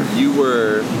point, you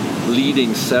were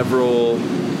leading several,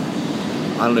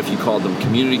 I don't know if you called them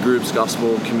community groups,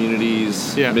 gospel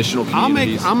communities, missional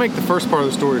communities. I'll make the first part of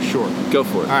the story short. Go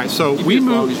for it. All right, so we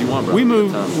moved. As you want, bro. We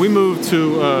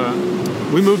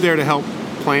moved there to help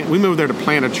plant. We moved there to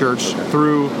plant a church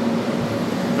through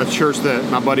a church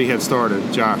that my buddy had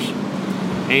started, Josh,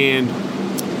 and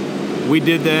we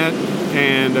did that.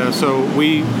 And so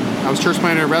I was church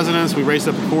planter in residence. We raised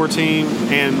up a core team,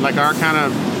 and like our kind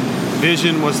of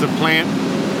vision was to plant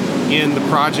in the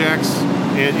projects.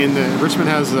 Richmond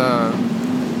has a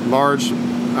large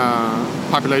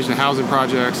population of housing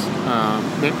projects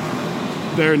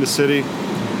there in the city,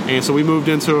 and so we moved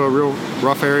into a real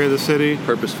rough area of the city.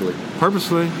 Purposefully,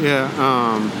 yeah.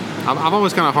 I've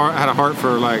always kind of had a heart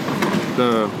for like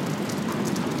the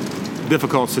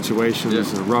difficult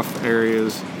situations, the rough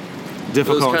areas,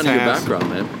 difficult tasks. That was kind of your background,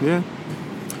 man. Yeah.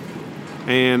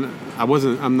 And I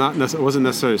wasn't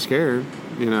necessarily scared,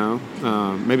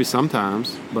 maybe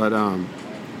sometimes, but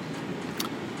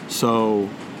so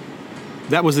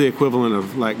that was the equivalent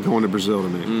of like going to Brazil to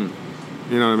me.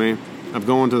 You know what I mean? Of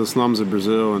going to the slums of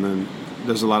Brazil, and then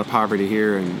there's a lot of poverty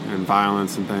here and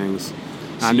violence and things.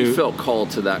 So you felt called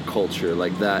to that culture,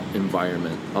 like that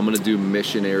environment. I'm going to do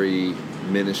missionary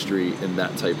ministry in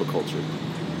that type of culture.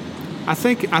 I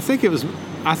think it was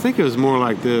more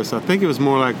like this. I think it was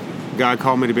more like God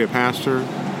called me to be a pastor,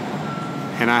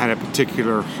 and I had a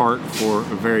particular heart for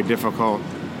a very difficult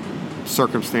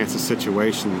circumstances,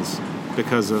 situations,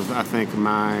 because of, I think,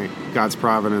 God's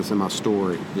providence and my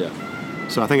story. Yeah.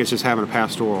 So I think it's just having a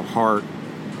pastoral heart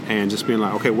and just being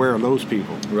like, okay, where are those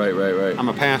people? Right. I'm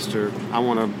a pastor. I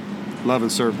want to love and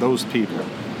serve those people.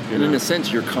 And in a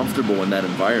sense, you're comfortable in that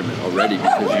environment already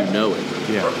because you know it.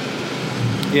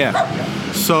 Yeah.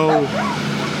 So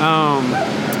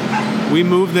we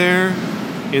moved there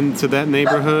into that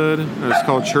neighborhood. It's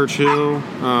called Churchill.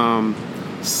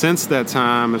 Since that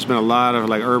time, there's been a lot of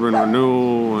like urban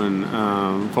renewal and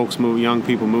young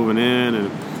people moving in,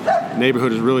 and the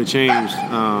neighborhood has really changed.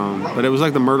 But it was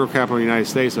like the murder capital of the United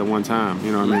States at one time.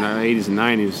 You know what I mean? The 80s and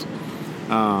 90s.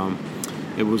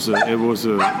 It was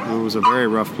a very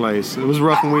rough place. It was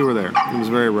rough when we were there. It was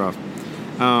very rough.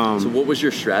 So what was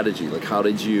your strategy? Like, how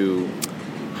did you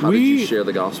share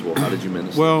the gospel? How did you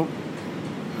minister? Well,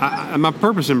 my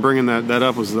purpose in bringing that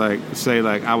up was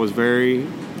I was very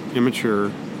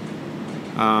immature.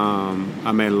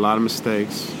 I made a lot of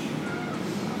mistakes.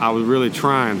 I was really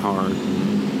trying hard.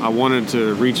 I wanted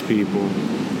to reach people,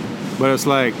 but it's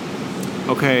like,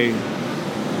 okay,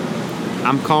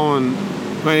 I'm calling.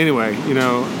 But anyway,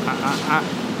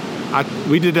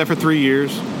 we did that for 3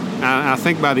 years. I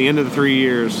think by the end of the 3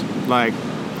 years, I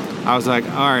was like,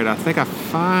 all right, I think I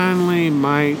finally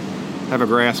might have a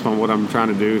grasp on what I'm trying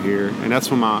to do here. And that's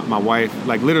when my wife,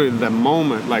 literally that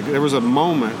moment, there was a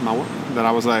moment that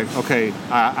I was like, okay,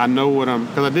 I know what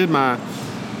because I did my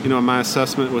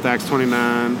assessment with Acts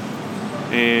 29,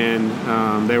 and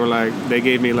they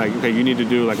gave me okay, you need to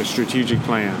do a strategic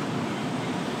plan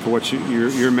for what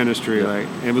your ministry.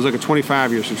 It was like a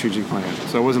 25-year strategic plan,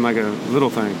 so it wasn't like a little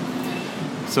thing.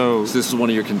 So this is one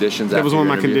of your conditions. That was one of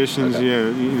my conditions.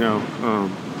 Okay. Yeah,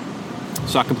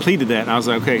 so I completed that, and I was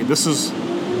like, okay, this is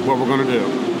what we're going to do.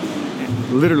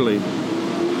 And literally,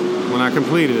 when I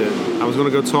completed it, I was going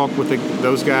to go talk with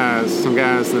some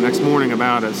guys, the next morning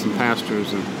about it, some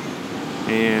pastors,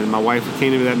 and my wife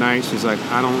came to me that night. She's like,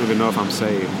 I don't even know if I'm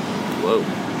saved. Whoa.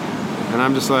 And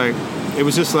I'm just like, it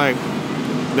was just like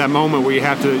that moment where you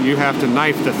have to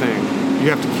knife the thing. You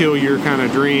have to kill your kind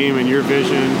of dream and your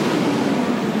vision.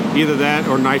 Either that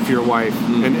or knife your wife,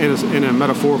 in a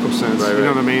metaphorical sense. Right, you know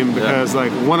what I mean? Because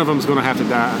one of them's going to have to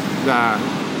die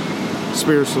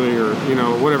spiritually, or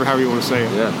whatever, however you want to say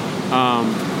it. Yeah.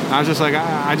 I was just like,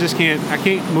 I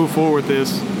can't move forward with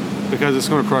this because it's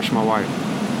going to crush my wife.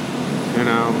 And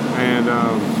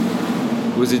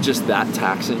was it just that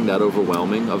taxing, that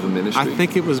overwhelming of a ministry? I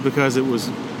think it was because it was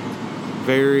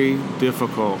very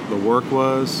difficult. The work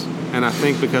was, and I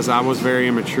think because I was very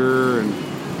immature and.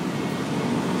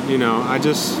 I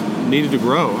just needed to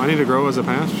grow. I needed to grow as a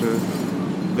pastor.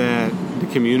 That the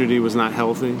community was not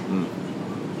healthy.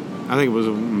 I think it was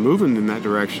moving in that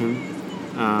direction.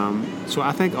 So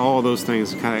I think all of those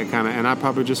things kind of, and I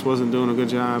probably just wasn't doing a good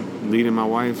job leading my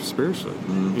wife spiritually.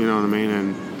 You know what I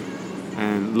mean?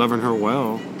 And loving her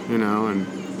well. And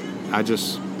I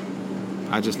just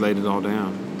laid it all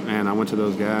down. And I went to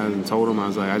those guys and told them, I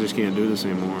was like, I just can't do this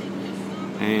anymore.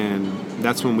 And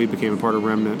that's when we became a part of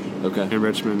Remnant in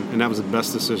Richmond. And that was the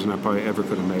best decision I probably ever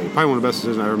could have made. Probably one of the best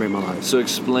decisions I ever made in my life. So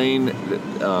explain,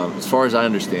 as far as I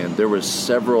understand, there were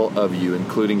several of you,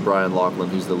 including Brian Laughlin,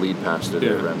 who's the lead pastor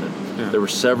there at Remnant. Yeah. There were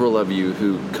several of you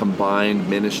who combined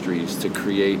ministries to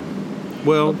create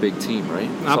a big team, right?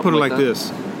 I'll put it like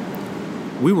this.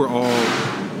 We were all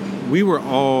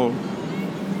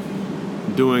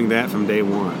doing that from day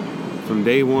one. From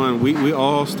day one, we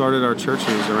all started our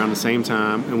churches around the same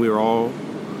time, and we were all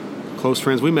close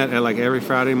friends. We met at every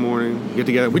Friday morning, get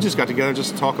together. We just got together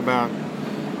just to talk about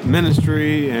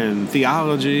ministry and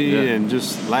theology and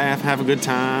just laugh, have a good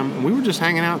time. And we were just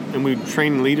hanging out, and we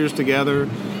trained leaders together.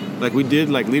 We did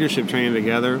leadership training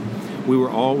together. We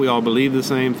all believed the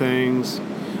same things.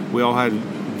 We all had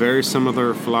very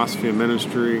similar philosophy of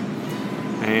ministry,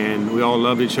 and we all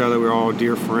loved each other. We were all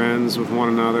dear friends with one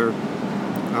another.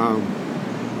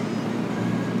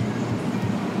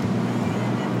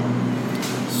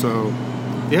 So,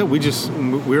 yeah, we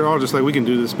were all just we can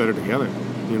do this better together,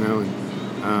 And,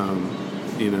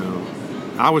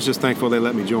 I was just thankful they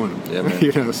let me join them. Yeah,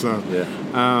 man.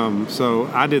 So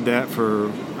I did that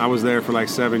I was there for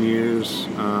 7 years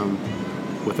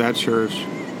with that church.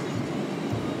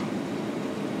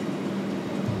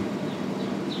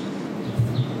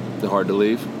 Hard to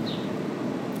leave?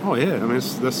 Oh yeah, I mean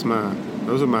those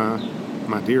are my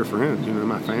dear friends,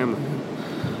 my family.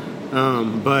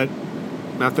 But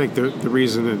I think the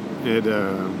reason it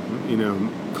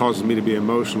causes me to be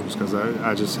emotional is because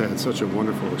I just had such a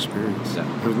wonderful experience. Yeah.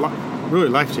 It was really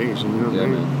life changing. What I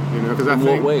mean? Man. Because in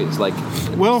what ways?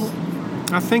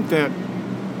 I think that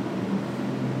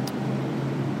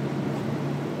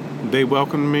they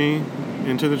welcomed me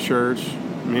into the church,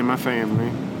 me and my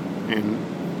family, and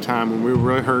time when we were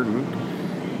really hurting,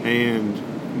 and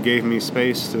gave me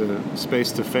space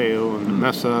to fail and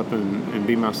mess up and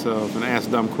be myself and ask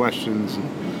dumb questions.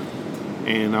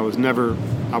 And I was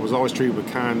always treated with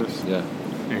kindness. Yeah.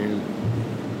 And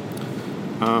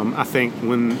I think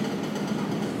when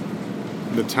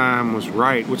the time was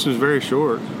right, which was very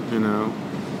short,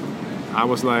 I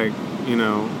was like,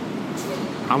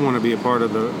 I want to be a part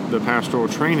of the pastoral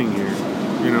training here.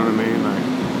 You know what I mean? Like,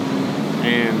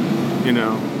 and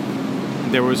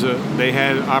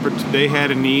they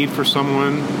had a need for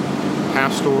someone, a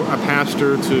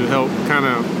pastor to help kind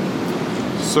of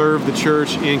serve the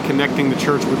church in connecting the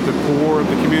church with the core of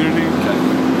the community. Okay.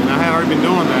 And I had already been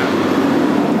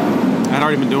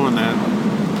doing that.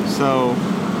 So,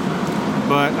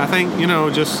 but I think,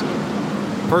 just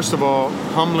first of all,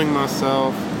 humbling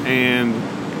myself and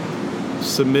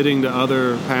submitting to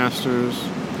other pastors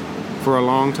for a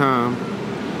long time.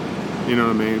 You know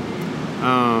what I mean?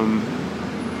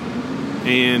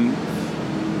 And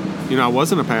I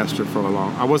wasn't a pastor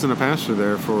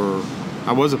there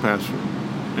I was a pastor.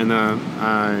 And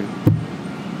I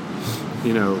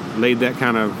laid that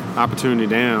kind of opportunity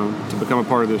down to become a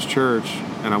part of this church,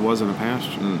 and I wasn't a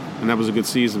pastor. And that was a good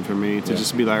season for me to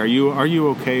just be like, are you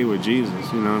okay with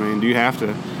Jesus? You know what I mean? Do you have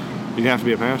to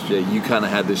be a pastor? Yeah, you kind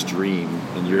of had this dream,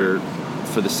 and you're,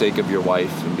 for the sake of your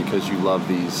wife and because you love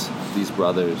these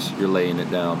brothers, you're laying it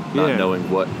down, not knowing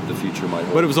what the future might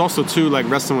hold. But it was also too like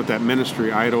wrestling with that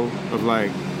ministry idol of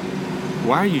like,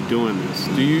 why are you doing this?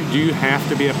 Do you have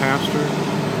to be a pastor?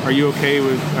 Are you okay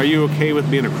with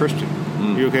being a Christian?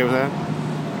 Are you okay with that?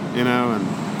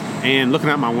 And looking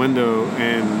out my window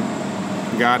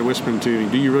and God whispering to me,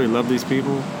 do you really love these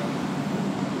people?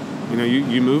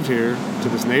 You moved here to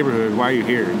this neighborhood. Why are you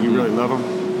here? You really love them?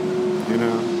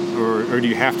 Or do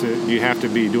you have to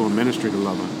be doing ministry to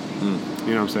love them?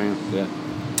 You know what I'm saying? Yeah.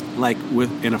 Like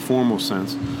in a formal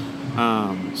sense.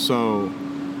 So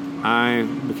I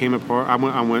became a part.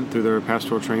 I went through their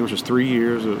pastoral training, which was 3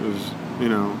 years. It was,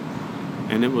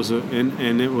 and it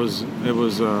was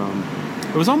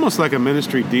it was almost like a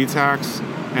ministry detox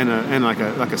and like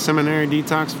a seminary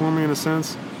detox for me in a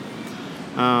sense,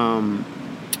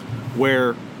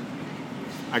 where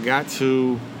I got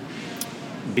to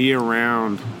be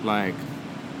around like.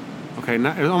 Okay,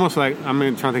 it's almost like I'm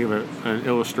trying to think of an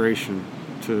illustration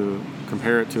to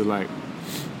compare it to, like,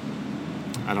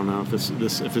 I don't know if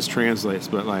this translates,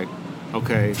 but like,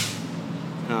 okay,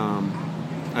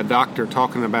 a doctor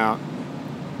talking about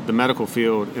the medical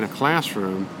field in a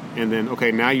classroom, and then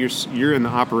okay, now you're in the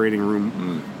operating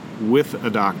room with a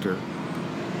doctor,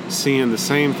 seeing the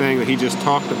same thing that he just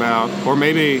talked about, or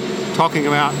maybe talking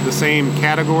about the same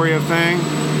category of thing,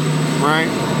 right?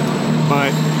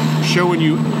 But showing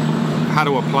you how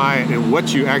to apply it and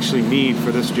what you actually need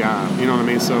for this job. You know what I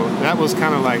mean? So that was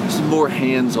kind of like more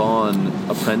hands-on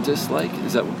apprentice-like.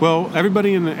 Is that? Well,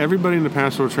 everybody in the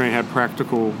pastoral training had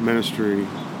practical ministry.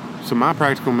 So my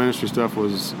practical ministry stuff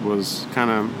was kind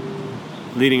of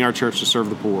leading our church to serve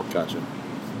the poor. Gotcha.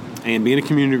 And being a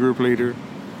community group leader,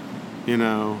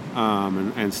 and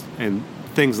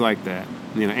things like that.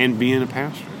 And being a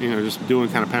pastor. Just doing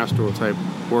kind of pastoral type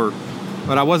work.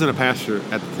 But I wasn't a pastor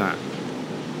at the time.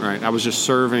 Right, I was just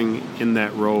serving in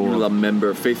that role. You were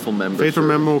a faithful member,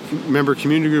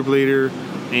 community group leader,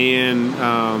 and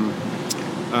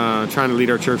trying to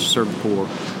lead our church to serve the poor.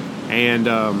 And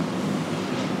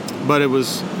but it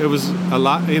was a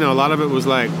lot. A lot of it was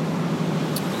like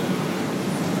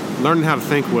learning how to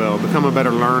think well, become a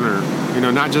better learner.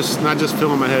 Not just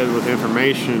filling my head with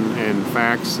information and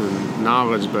facts and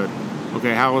knowledge, but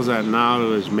okay, how is that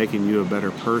knowledge making you a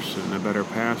better person, a better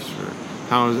pastor?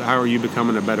 How are you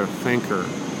becoming a better thinker?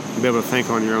 Be able to think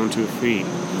on your own 2 feet.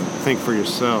 Think for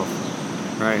yourself,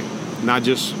 right? Not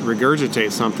just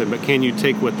regurgitate something, but can you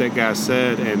take what that guy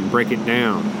said and break it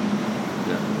down?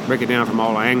 Yeah. Break it down from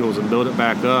all angles and build it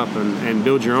back up and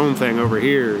build your own thing over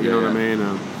here. You know what I mean?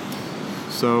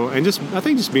 I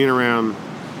think just being around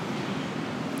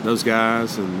those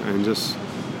guys and just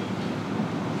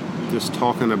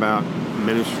talking about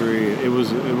ministry, it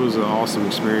was an awesome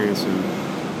experience. And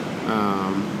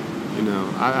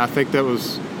I think that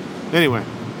was, anyway,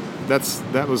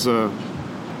 that was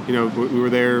we were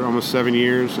there almost 7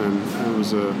 years, and it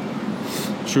was a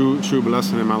true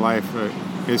blessing in my life.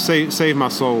 It saved my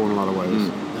soul in a lot of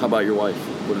ways. How about your wife?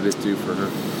 What did it do for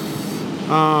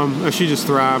her? She just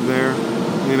thrived there.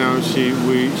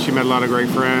 She met a lot of great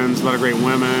friends, a lot of great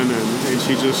women, and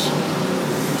she just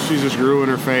grew in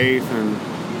her faith, and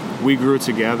we grew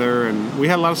together, and we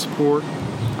had a lot of support.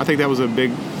 I think that was a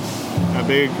big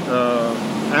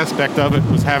aspect of it,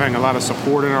 was having a lot of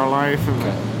support in our life.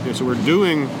 And, so we're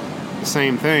doing the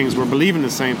same things, we're believing the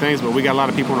same things, but we got a lot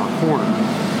of people in our corner.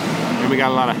 and we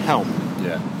got a lot of help.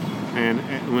 Yeah.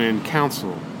 And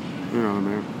counsel, you know what I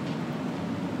mean?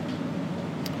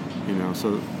 You know,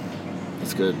 so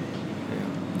That's good. Yeah,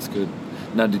 that's good.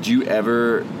 Now, did you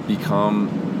ever become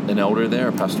an elder there,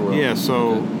 or pastoral? yeah.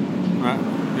 So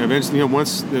eventually, you know,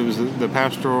 once it was the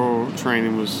pastoral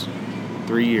training was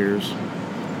 3 years.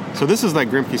 So this is like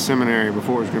Grimke Seminary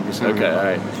before it was Grimke Seminary. Okay, all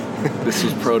right. This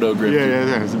was proto Grimke.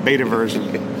 Yeah, it's a beta version.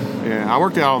 Yeah, I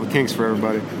worked out all the kinks for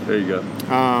everybody. There you go.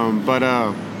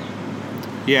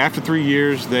 Yeah, after 3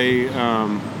 years,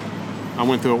 I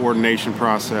went through an ordination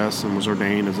process and was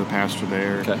ordained as a pastor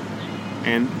there. Okay.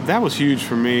 And that was huge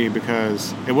for me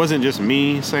because it wasn't just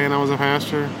me saying I was a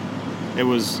pastor. It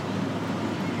was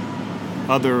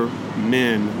other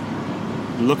men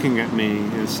looking at me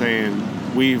and saying,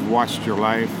 we've watched your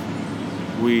life.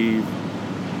 We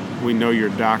know your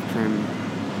doctrine.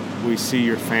 We see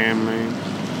your family,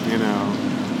 you know,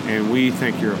 and we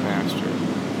think you're a pastor,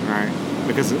 right?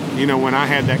 Because, you know, when I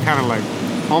had that kind of like,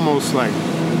 almost like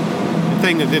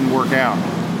thing that didn't work out,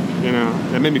 you know,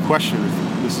 that made me question if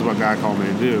this is what God called me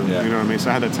to do. Yeah. You know what I mean?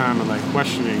 So I had that time of like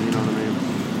questioning, you know what I mean?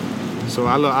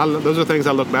 So those are things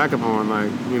I look back upon, like,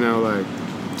 you know, like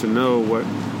to know what,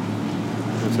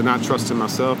 to not trust in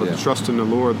myself, but to trust in the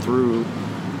Lord through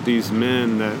these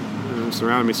men that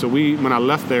surrounded me. So when I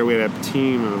left there, we had a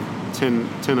team of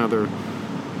 10 other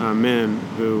men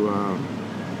who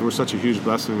were such a huge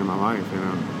blessing in my life, you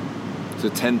know. So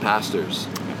 10 pastors.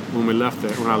 When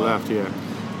I left, yeah.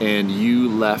 And you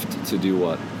left to do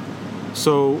what?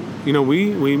 So, you know,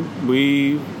 we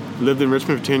lived in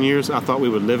Richmond for 10 years. I thought we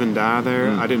would live and die there.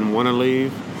 I didn't want to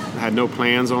leave. I had no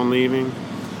plans on leaving.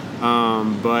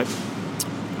 But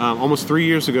almost 3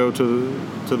 years ago to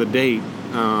the date,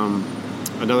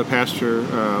 another pastor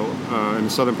in the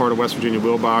southern part of West Virginia,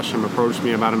 Will Bosham, approached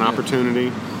me about an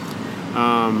opportunity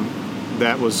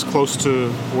that was close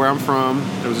to where I'm from.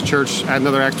 There was a church,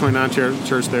 another Acts 29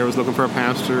 church there, was looking for a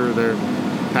pastor. Their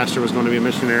pastor was going to be a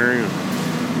missionary.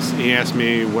 He asked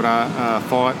me what I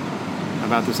thought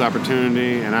about this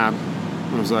opportunity, and I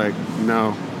was like,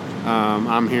 no.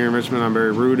 I'm here in Richmond. I'm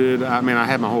very rooted. I mean, I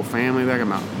had my whole family there. I got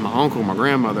my uncle, my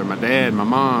grandmother, my dad, my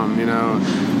mom, you know.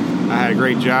 I had a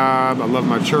great job. I love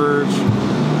my church.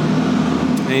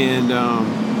 And,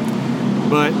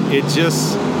 but it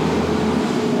just,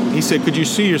 he said, could you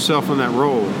see yourself in that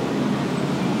role?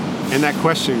 And that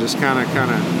question just kind of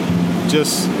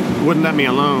just wouldn't let me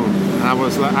alone. And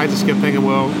I just kept thinking,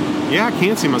 well, yeah, I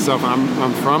can see myself.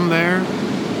 I'm from there.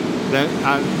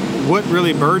 What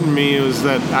really burdened me was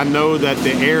that I know that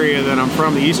the area that I'm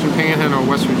from, the Eastern Panhandle of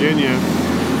West Virginia,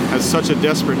 has such a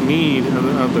desperate need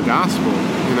of the gospel,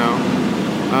 you know,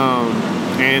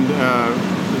 and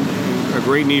a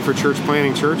great need for church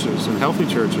planting churches and healthy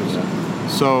churches.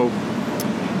 So,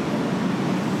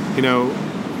 you know,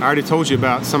 I already told you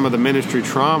about some of the ministry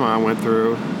trauma I went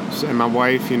through, and my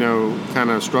wife, you know, kind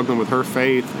of struggling with her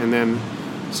faith, and then,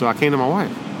 so I came to my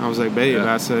wife. I was like, babe,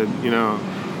 I said, you know,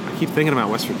 I keep thinking about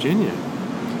West Virginia.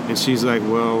 And she's like,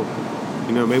 well,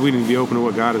 you know, maybe we need to be open to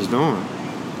what God is doing.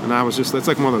 And I was just, that's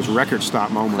like one of those record stop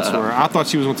moments where I thought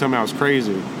she was going to tell me I was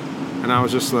crazy. And I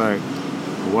was just like,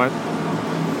 what?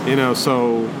 You know,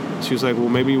 so she was like, well,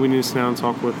 maybe we need to sit down and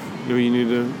talk with, maybe you need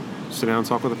to sit down and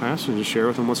talk with the pastor and just share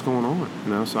with him what's going on.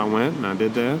 You know, so I went and I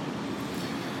did that.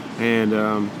 And,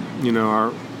 you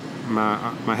know,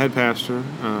 my head pastor,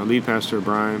 lead pastor,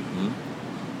 Brian,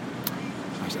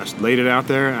 I laid it out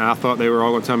there, and I thought they were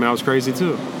all going to tell me I was crazy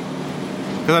too.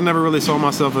 Because I never really saw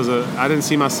myself I didn't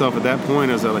see myself at that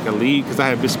point as like a lead, because I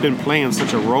had just been playing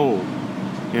such a role,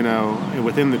 you know,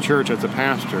 within the church as a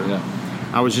pastor. Yeah.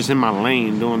 I was just in my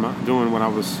lane doing what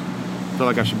I felt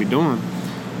like I should be doing.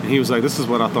 And he was like, this is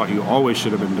what I thought you always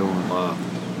should have been doing. Wow.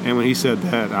 And when he said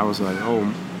that, I was like,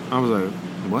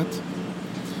 what?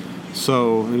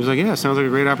 So he was like, yeah, it sounds like a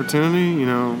great opportunity. You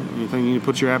know, you think you need to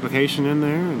put your application in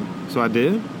there? And so I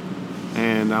did.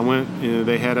 And I went, you know,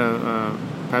 they had a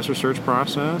pastor search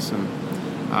process, and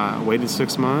I waited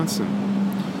 6 months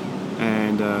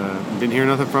and didn't hear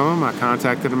nothing from them. I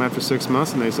contacted them after 6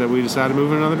 months, and they said, we decided to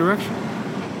move in another direction.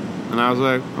 And I was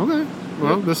like, okay,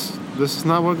 well, this is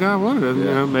not what God wanted. You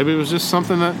know, maybe it was just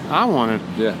something that I wanted.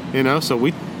 Yeah. You know, so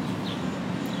we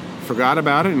forgot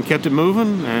about it and kept it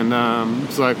moving, and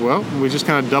it's like, well, we just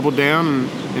kind of doubled down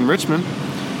in Richmond.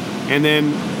 And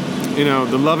then, you know,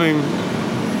 the loving,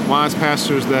 wise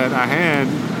pastors that I had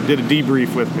did a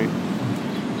debrief with me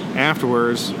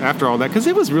afterwards, after all that, because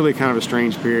it was really kind of a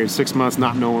strange period, 6 months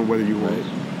not knowing whether you would.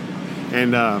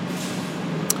 And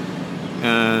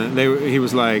he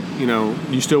was like, you know,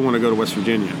 you still want to go to West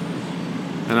Virginia?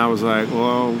 And I was like,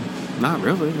 well, not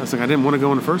really. I was like, I didn't want to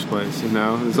go in the first place, you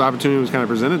know. This opportunity was kind of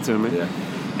presented to me. Yeah.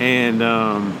 And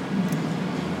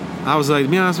I was like,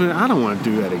 to be honest with you, I don't want to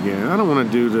do that again. I don't want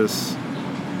to do this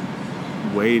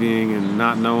waiting and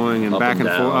not knowing and back and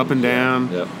forth, up and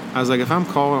down. Yep. I was like, if I'm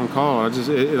called, I'm called.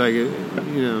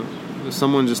 You know,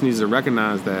 someone just needs to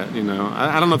recognize that, you know.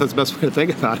 I don't know if that's the best way to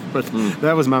think about it, but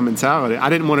that was my mentality. I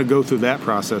didn't want to go through that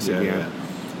process again. Yeah.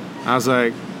 I was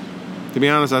like, to be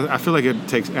honest, I feel like I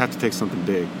have to take something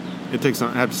big. I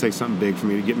have to take something big for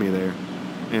me to get me there,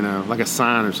 you know, like a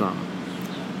sign or something.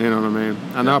 You know what I mean?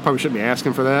 I know I probably shouldn't be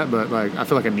asking for that, but like I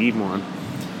feel like I need one.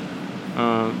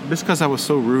 Just because I was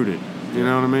so rooted, you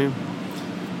know what I mean?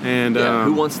 And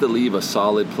who wants to leave a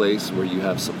solid place where you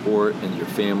have support and your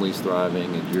family's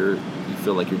thriving and you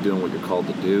feel like you're doing what you're called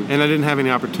to do? And I didn't have any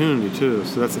opportunity too,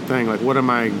 so that's the thing. Like, what am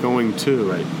I going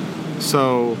to? Right.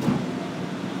 So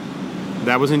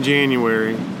that was in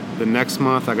January. The next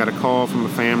month, I got a call from a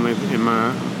family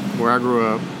where I grew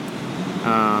up,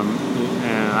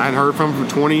 and I had heard from them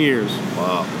for 20 years.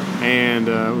 Wow. And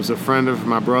it was a friend of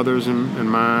my brother's and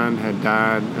mine had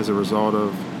died as a result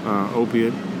of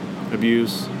opiate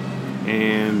abuse,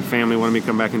 and family wanted me to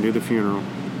come back and do the funeral.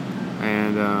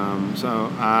 And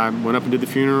so I went up and did the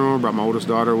funeral, brought my oldest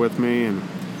daughter with me, and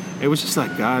it was just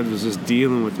like God was just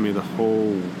dealing with me the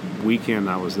whole weekend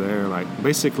I was there. Like,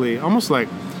 basically, almost like,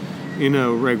 you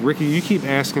know, Ricky, you keep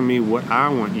asking me what I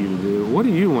want you to do. What do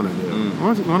you want to do?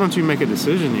 Why don't you make a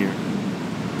decision here?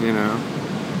 You know?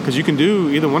 Because you can do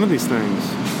either one of these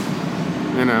things.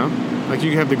 You know? Like,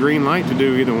 you have the green light to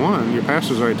do either one. Your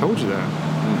pastor's already told you that.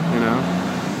 You know?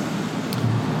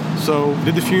 So,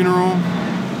 did the funeral.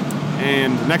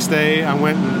 And the next day, I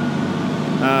went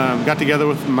and got together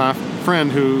with my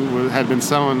friend who had been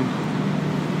selling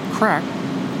crack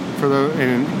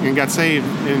and got saved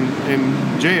in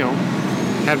jail.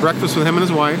 Had breakfast with him and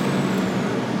his wife,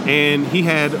 and he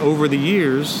had, over the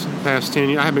years, past 10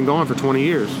 years, I had been gone for 20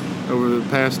 years. Over the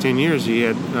past 10 years, he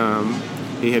had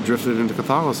drifted into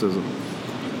Catholicism,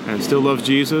 and still loves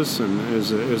Jesus, and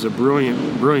is a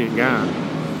brilliant guy.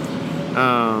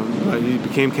 But he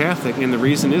became Catholic, and the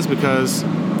reason is because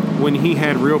when he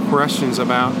had real questions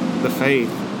about the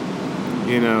faith,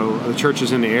 you know, the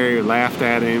churches in the area laughed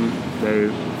at him.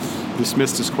 They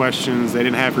dismissed his questions. They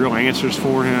didn't have real answers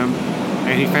for him.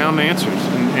 And he found answers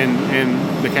in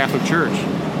the Catholic Church.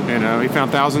 You know, he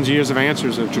found thousands of years of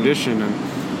answers of tradition.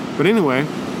 But anyway,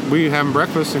 we were having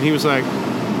breakfast, and he was like,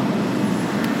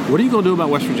 "What are you going to do about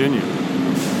West Virginia?"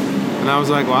 And I was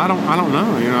like, "Well, I don't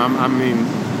know. You know,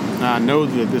 I know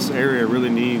that this area really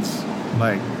needs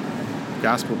like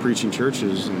gospel preaching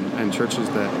churches and churches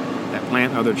that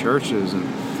plant other churches." And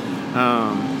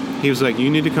he was like, "You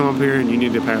need to come up here and you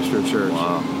need to pastor a church."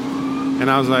 Wow. And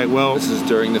I was like, well... This is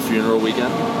during the funeral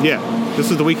weekend? Yeah.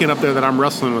 This is the weekend up there that I'm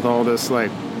wrestling with all this,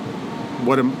 like,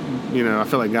 I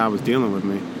felt like God was dealing with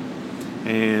me.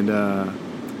 And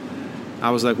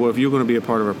I was like, well, if you're going to be a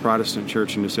part of a Protestant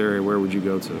church in this area, where would you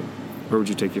go to? Where would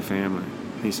you take your family?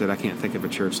 And he said, I can't think of a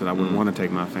church that I would want to take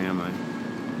my family.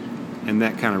 And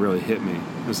that kind of really hit me.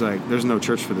 It was like, there's no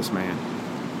church for this man.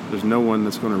 There's no one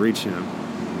that's going to reach him,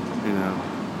 you know.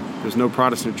 There's no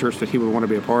Protestant church that he would want to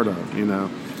be a part of, you know.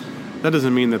 That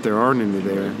doesn't mean that there aren't any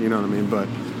there, you know what I mean? But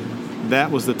that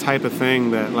was the type of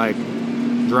thing that, like,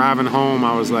 driving home,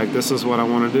 I was like, this is what I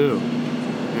want to do,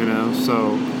 you know?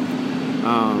 So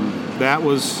that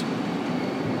was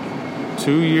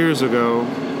 2 years ago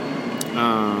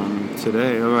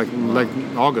today, or like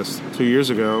August, 2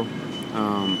 years ago.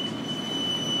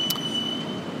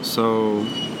 So,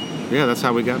 yeah, that's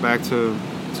how we got back to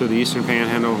the Eastern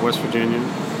Panhandle of West Virginia.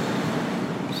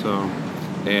 So...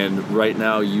 And right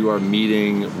now you are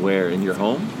meeting where? In your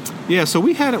home? Yeah, so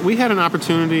we had an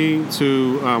opportunity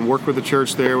to work with the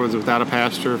church there. Was without a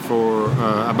pastor for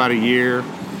about a year,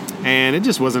 and it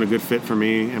just wasn't a good fit for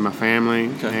me and my family.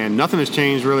 Okay. And nothing has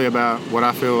changed really about what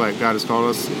I feel like God has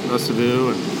called us to do.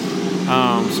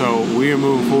 And so we are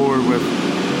moving forward with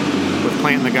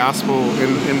planting the gospel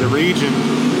in the region.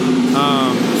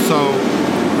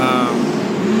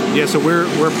 Yeah, so we're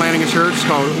planting a church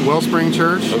called Wellspring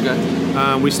Church. Okay.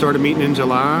 We started meeting in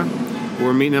July.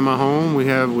 We're meeting in my home. We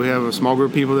have a small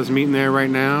group of people that's meeting there right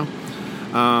now,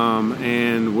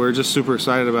 and we're just super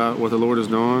excited about what the Lord is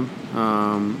doing.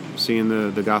 Seeing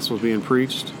the gospels being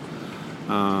preached.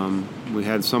 We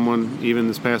had someone even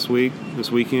this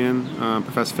weekend,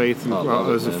 profess faith.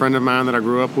 There's a friend of mine that I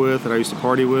grew up with, that I used to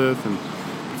party with, and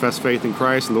profess faith in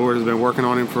Christ. The Lord has been working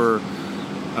on him for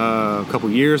a couple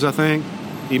years, I think,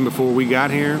 even before we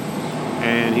got here,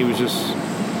 and he was just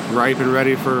ripe and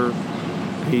ready for.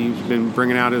 He's been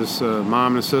bringing out his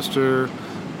mom and sister.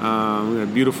 We had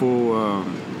a beautiful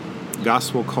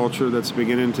gospel culture that's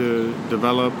beginning to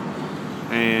develop,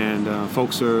 and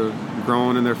folks are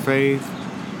growing in their faith,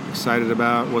 excited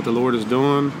about what the Lord is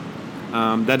doing.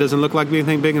 That doesn't look like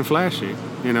anything big and flashy,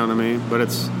 you know what I mean? But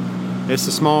it's the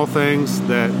small things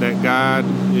that God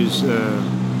is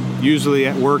usually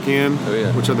at work in,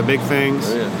 which are the big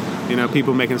things. You know,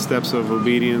 people making steps of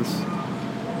obedience,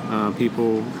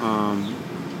 people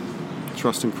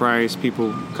trusting Christ,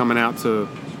 people coming out to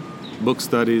book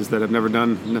studies that have never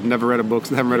read a book,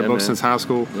 haven't read a book since high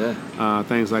school,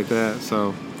 things like that.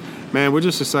 So, man, we're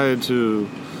just excited to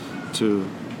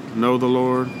know the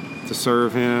Lord, to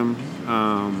serve Him.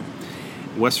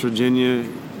 West Virginia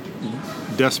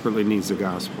desperately needs the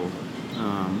gospel.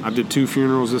 I did 2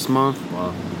 funerals this month.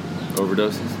 Wow.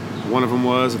 Overdoses? One of them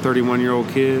was a 31-year-old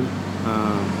kid.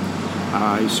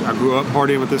 I grew up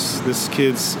partying with this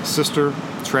kid's sister.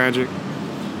 Tragic.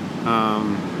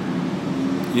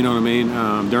 You know what I mean?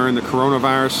 During the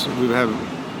coronavirus,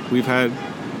 we've had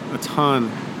a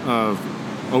ton of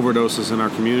overdoses in our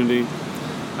community.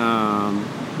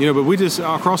 You know, but we just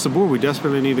across the board, we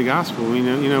desperately need the gospel. You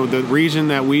know, the region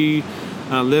that we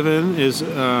live in is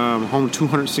home to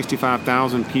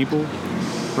 265,000 people.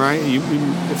 Right?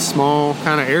 It's small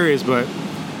kind of areas, but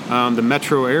the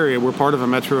metro area, we're part of a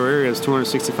metro area. It's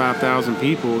 265,000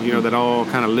 people. You know, that all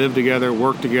kind of live together,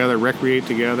 work together, recreate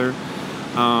together.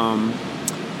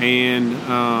 And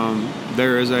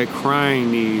there is a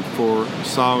crying need for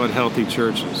solid, healthy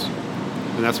churches.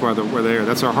 And that's why we're there.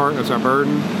 That's our heart. That's our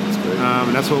burden. That's great.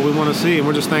 And that's what we want to see. And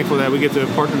we're just thankful that we get to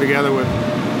partner together with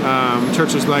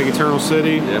churches like Eternal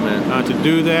City to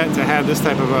do that, to have this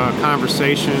type of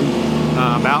conversation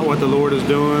about what the Lord is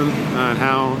doing and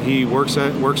how He works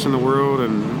in the world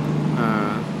and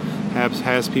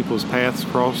has people's paths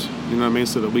cross. You know what I mean?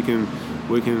 So that we can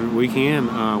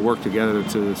work together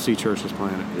to see churches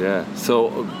planted. Yeah.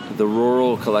 So the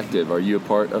Rural Collective, are you a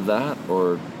part of that,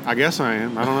 or? I guess I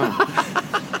am. I don't know.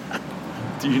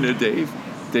 Do you know Dave?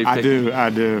 I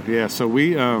do. Yeah. So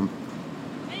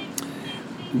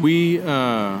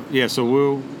so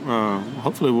we'll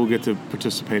hopefully we'll get to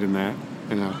participate in that.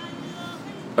 You know.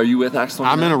 Are you with Acts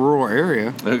 29? I'm in a rural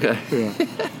area. Okay. Yeah.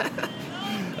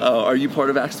 Are you part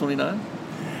of Acts 29?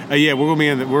 Yeah, we're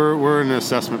gonna be we're in the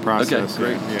assessment process.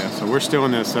 Okay, great. Yeah, so we're still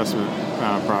in the assessment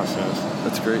process.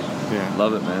 That's great. Yeah,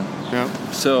 love it, man. Yeah.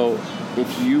 So,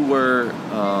 if you were,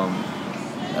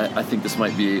 I think this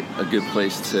might be a good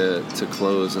place to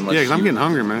close. Yeah, because I'm getting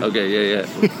hungry, man. Okay, yeah.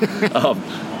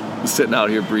 Sitting out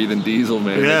here breathing diesel,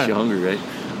 man, makes you hungry, right?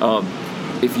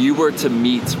 If you were to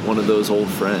meet one of those old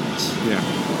friends,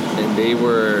 and they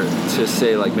were to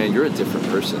say, like, man, you're a different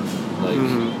person. Like,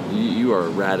 you are a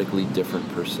radically different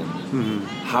person.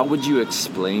 How would you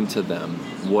explain to them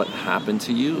what happened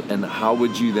to you, and how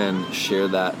would you then share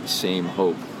that same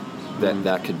hope that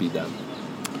that could be them?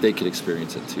 They could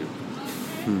experience it too.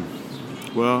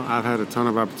 Well, I've had a ton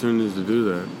of opportunities to do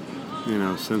that, you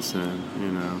know, since then,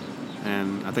 you know.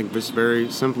 And I think just very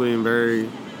simply and very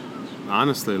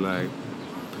honestly, like,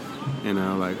 you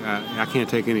know, like, I can't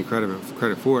take any credit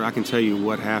for it. I can tell you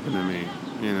what happened to me,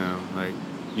 you know, like,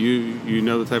 You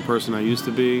know the type of person I used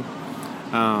to be,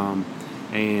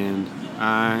 and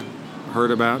I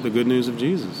heard about the good news of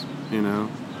Jesus. You know,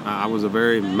 I was a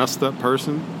very messed up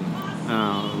person,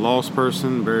 lost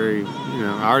person.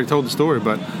 I already told the story,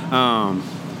 but I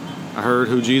heard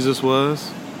who Jesus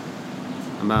was,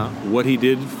 about what He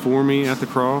did for me at the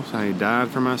cross, how He died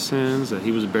for my sins, that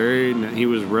He was buried, and that He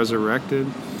was resurrected,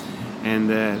 and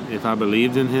that if I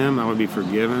believed in Him, I would be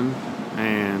forgiven.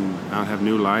 And I'll have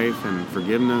new life and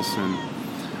forgiveness, and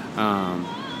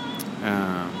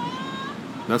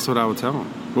that's what I would tell them.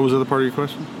 What was the other part of your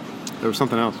question? There was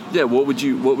something else. Yeah, what would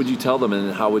you tell them,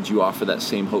 and how would you offer that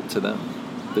same hope to them?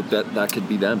 That could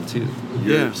be them too.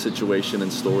 Your situation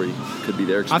and story could be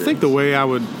their experience. I think the way I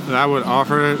would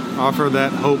offer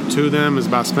that hope to them is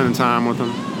by spending time with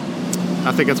them.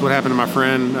 I think that's what happened to my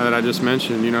friend that I just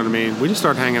mentioned. You know what I mean? We just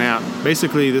started hanging out.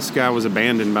 Basically, this guy was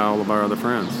abandoned by all of our other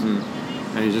friends.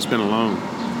 And he's just been alone.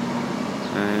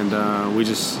 And we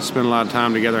just spent a lot of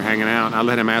time together hanging out. I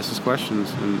let him ask his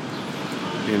questions. And,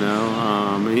 you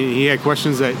know, he had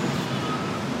questions that,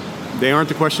 they aren't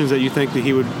the questions that you think that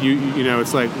he would, you know,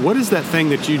 it's like, what is that thing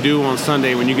that you do on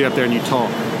Sunday when you get up there and you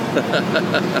talk?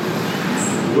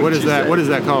 What is that? What is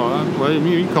that called? Well,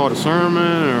 you call it a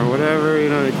sermon or whatever. You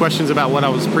know, questions about what I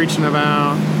was preaching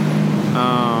about.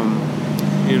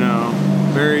 You know,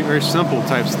 very, very simple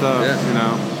type stuff. Yeah. You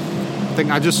know, I think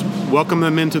I just welcome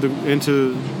them into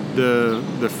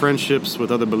the friendships with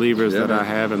other believers that I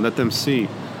have, and let them see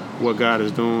what God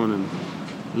is doing, and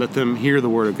let them hear the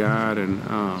Word of God, and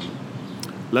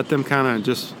let them kind of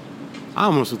just I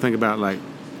almost would think about like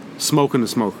smoking the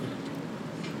smoker.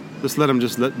 Just let them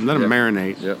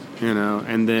marinate, you know,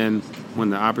 and then when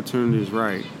the opportunity is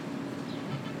right.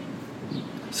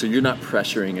 So you're not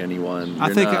pressuring anyone.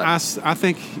 I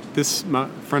think this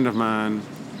friend of mine,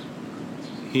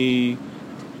 he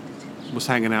was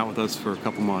hanging out with us for a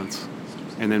couple months,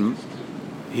 and then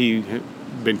he had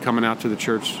been coming out to the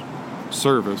church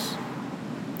service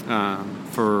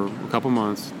for a couple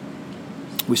months.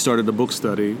 We started a book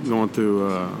study, going through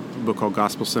a book called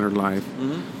Gospel Centered Life.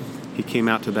 Mm-hmm. He came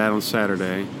out to that on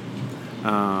Saturday,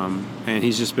 and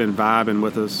he's just been vibing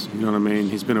with us. You know what I mean?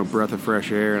 He's been a breath of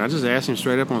fresh air. And I just asked him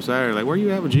straight up on Saturday, like, "Where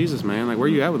you at with Jesus, man? Like, where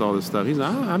you at with all this stuff?" He's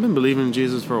like, "I've been believing in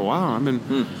Jesus for a while.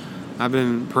 I've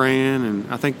been praying, and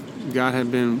I think God had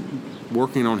been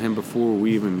working on him before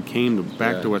we even came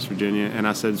back to West Virginia." And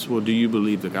I said, "Well, do you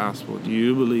believe the gospel? Do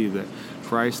you believe that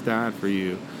Christ died for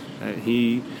you, that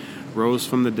he rose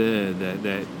from the dead,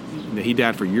 that he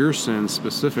died for your sins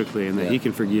specifically, and that he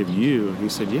can forgive you?" And he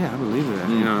said, "Yeah, I believe that."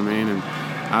 You know what I mean? And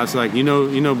I was like, you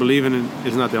know, believing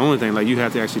is not the only thing. Like, you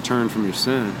have to actually turn from your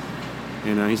sin.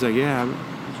 And he's like, "Yeah,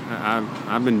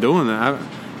 I've been doing that.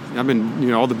 I've been, you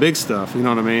know, all the big stuff. You know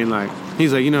what I mean?" Like,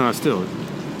 he's like, "You know, I still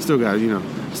got, you know,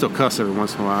 still cuss every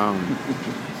once in a while." And,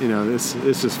 you know, it's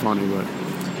just funny, but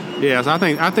yeah. So I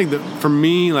think that for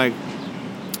me, like,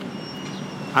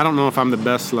 I don't know if I'm the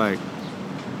best, like,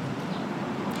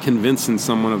 convincing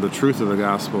someone of the truth of the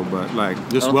gospel, but like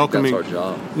just welcoming. That's our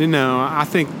job. You know, I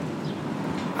think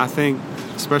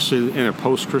especially in a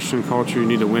post-Christian culture, you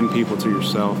need to win people to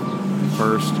yourself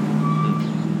first.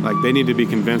 Like, they need to be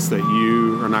convinced that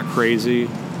you are not crazy,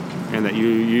 and that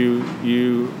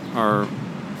you are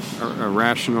a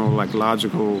rational, like,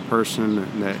 logical person,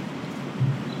 that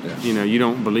you know, you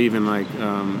don't believe in like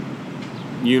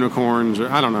unicorns, or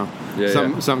I don't know,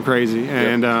 something crazy,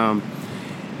 and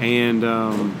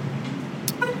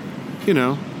you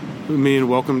know, being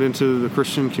welcomed into the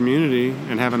Christian community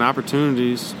and having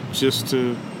opportunities just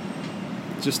to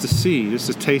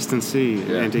taste and see,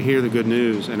 and to hear the good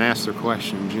news and ask their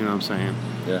questions. You know what I'm saying?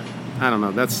 Yeah. I don't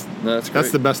know. That's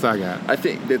the best I got. I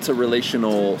think it's a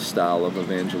relational style of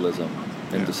evangelism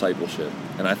and discipleship,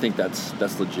 and I think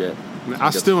that's legit.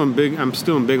 I'm still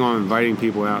big on inviting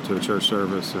people out to a church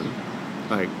service, and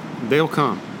like, they'll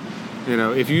come. You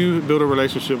know, if you build a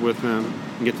relationship with them,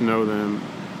 get to know them,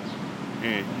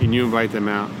 and you invite them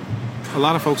out, a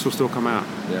lot of folks will still come out.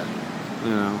 Yeah.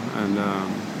 You know, and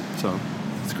so.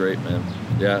 It's great, man.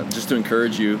 Yeah, just to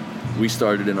encourage you, we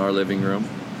started in our living room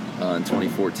in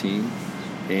 2014,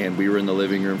 and we were in the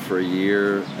living room for a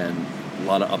year, and a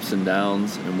lot of ups and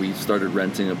downs, and we started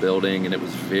renting a building, and it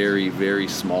was very, very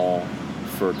small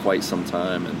for quite some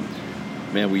time, and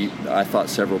man, I thought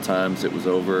several times it was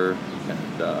over,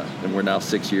 and we're now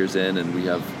 6 years in, and we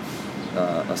have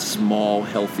a small,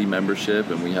 healthy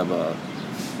membership, and we have a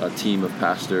team of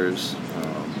pastors,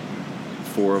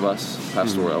 4 of us,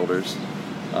 pastoral elders,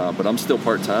 but I'm still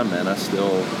part-time, man. I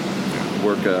still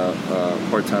work a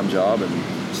part-time job, and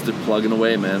just plugging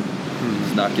away, man.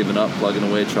 Just not giving up, plugging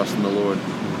away, trusting the Lord.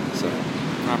 So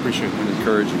I appreciate that. I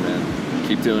encourage you, man.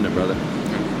 Keep doing it, brother.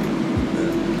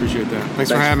 Appreciate that.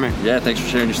 Thanks for having me. Yeah, thanks for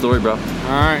sharing your story, bro. All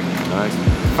right.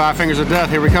 5 fingers of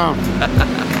death. Here we come.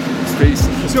 Peace.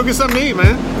 Let's go get something to eat,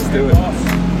 man. Let's do it.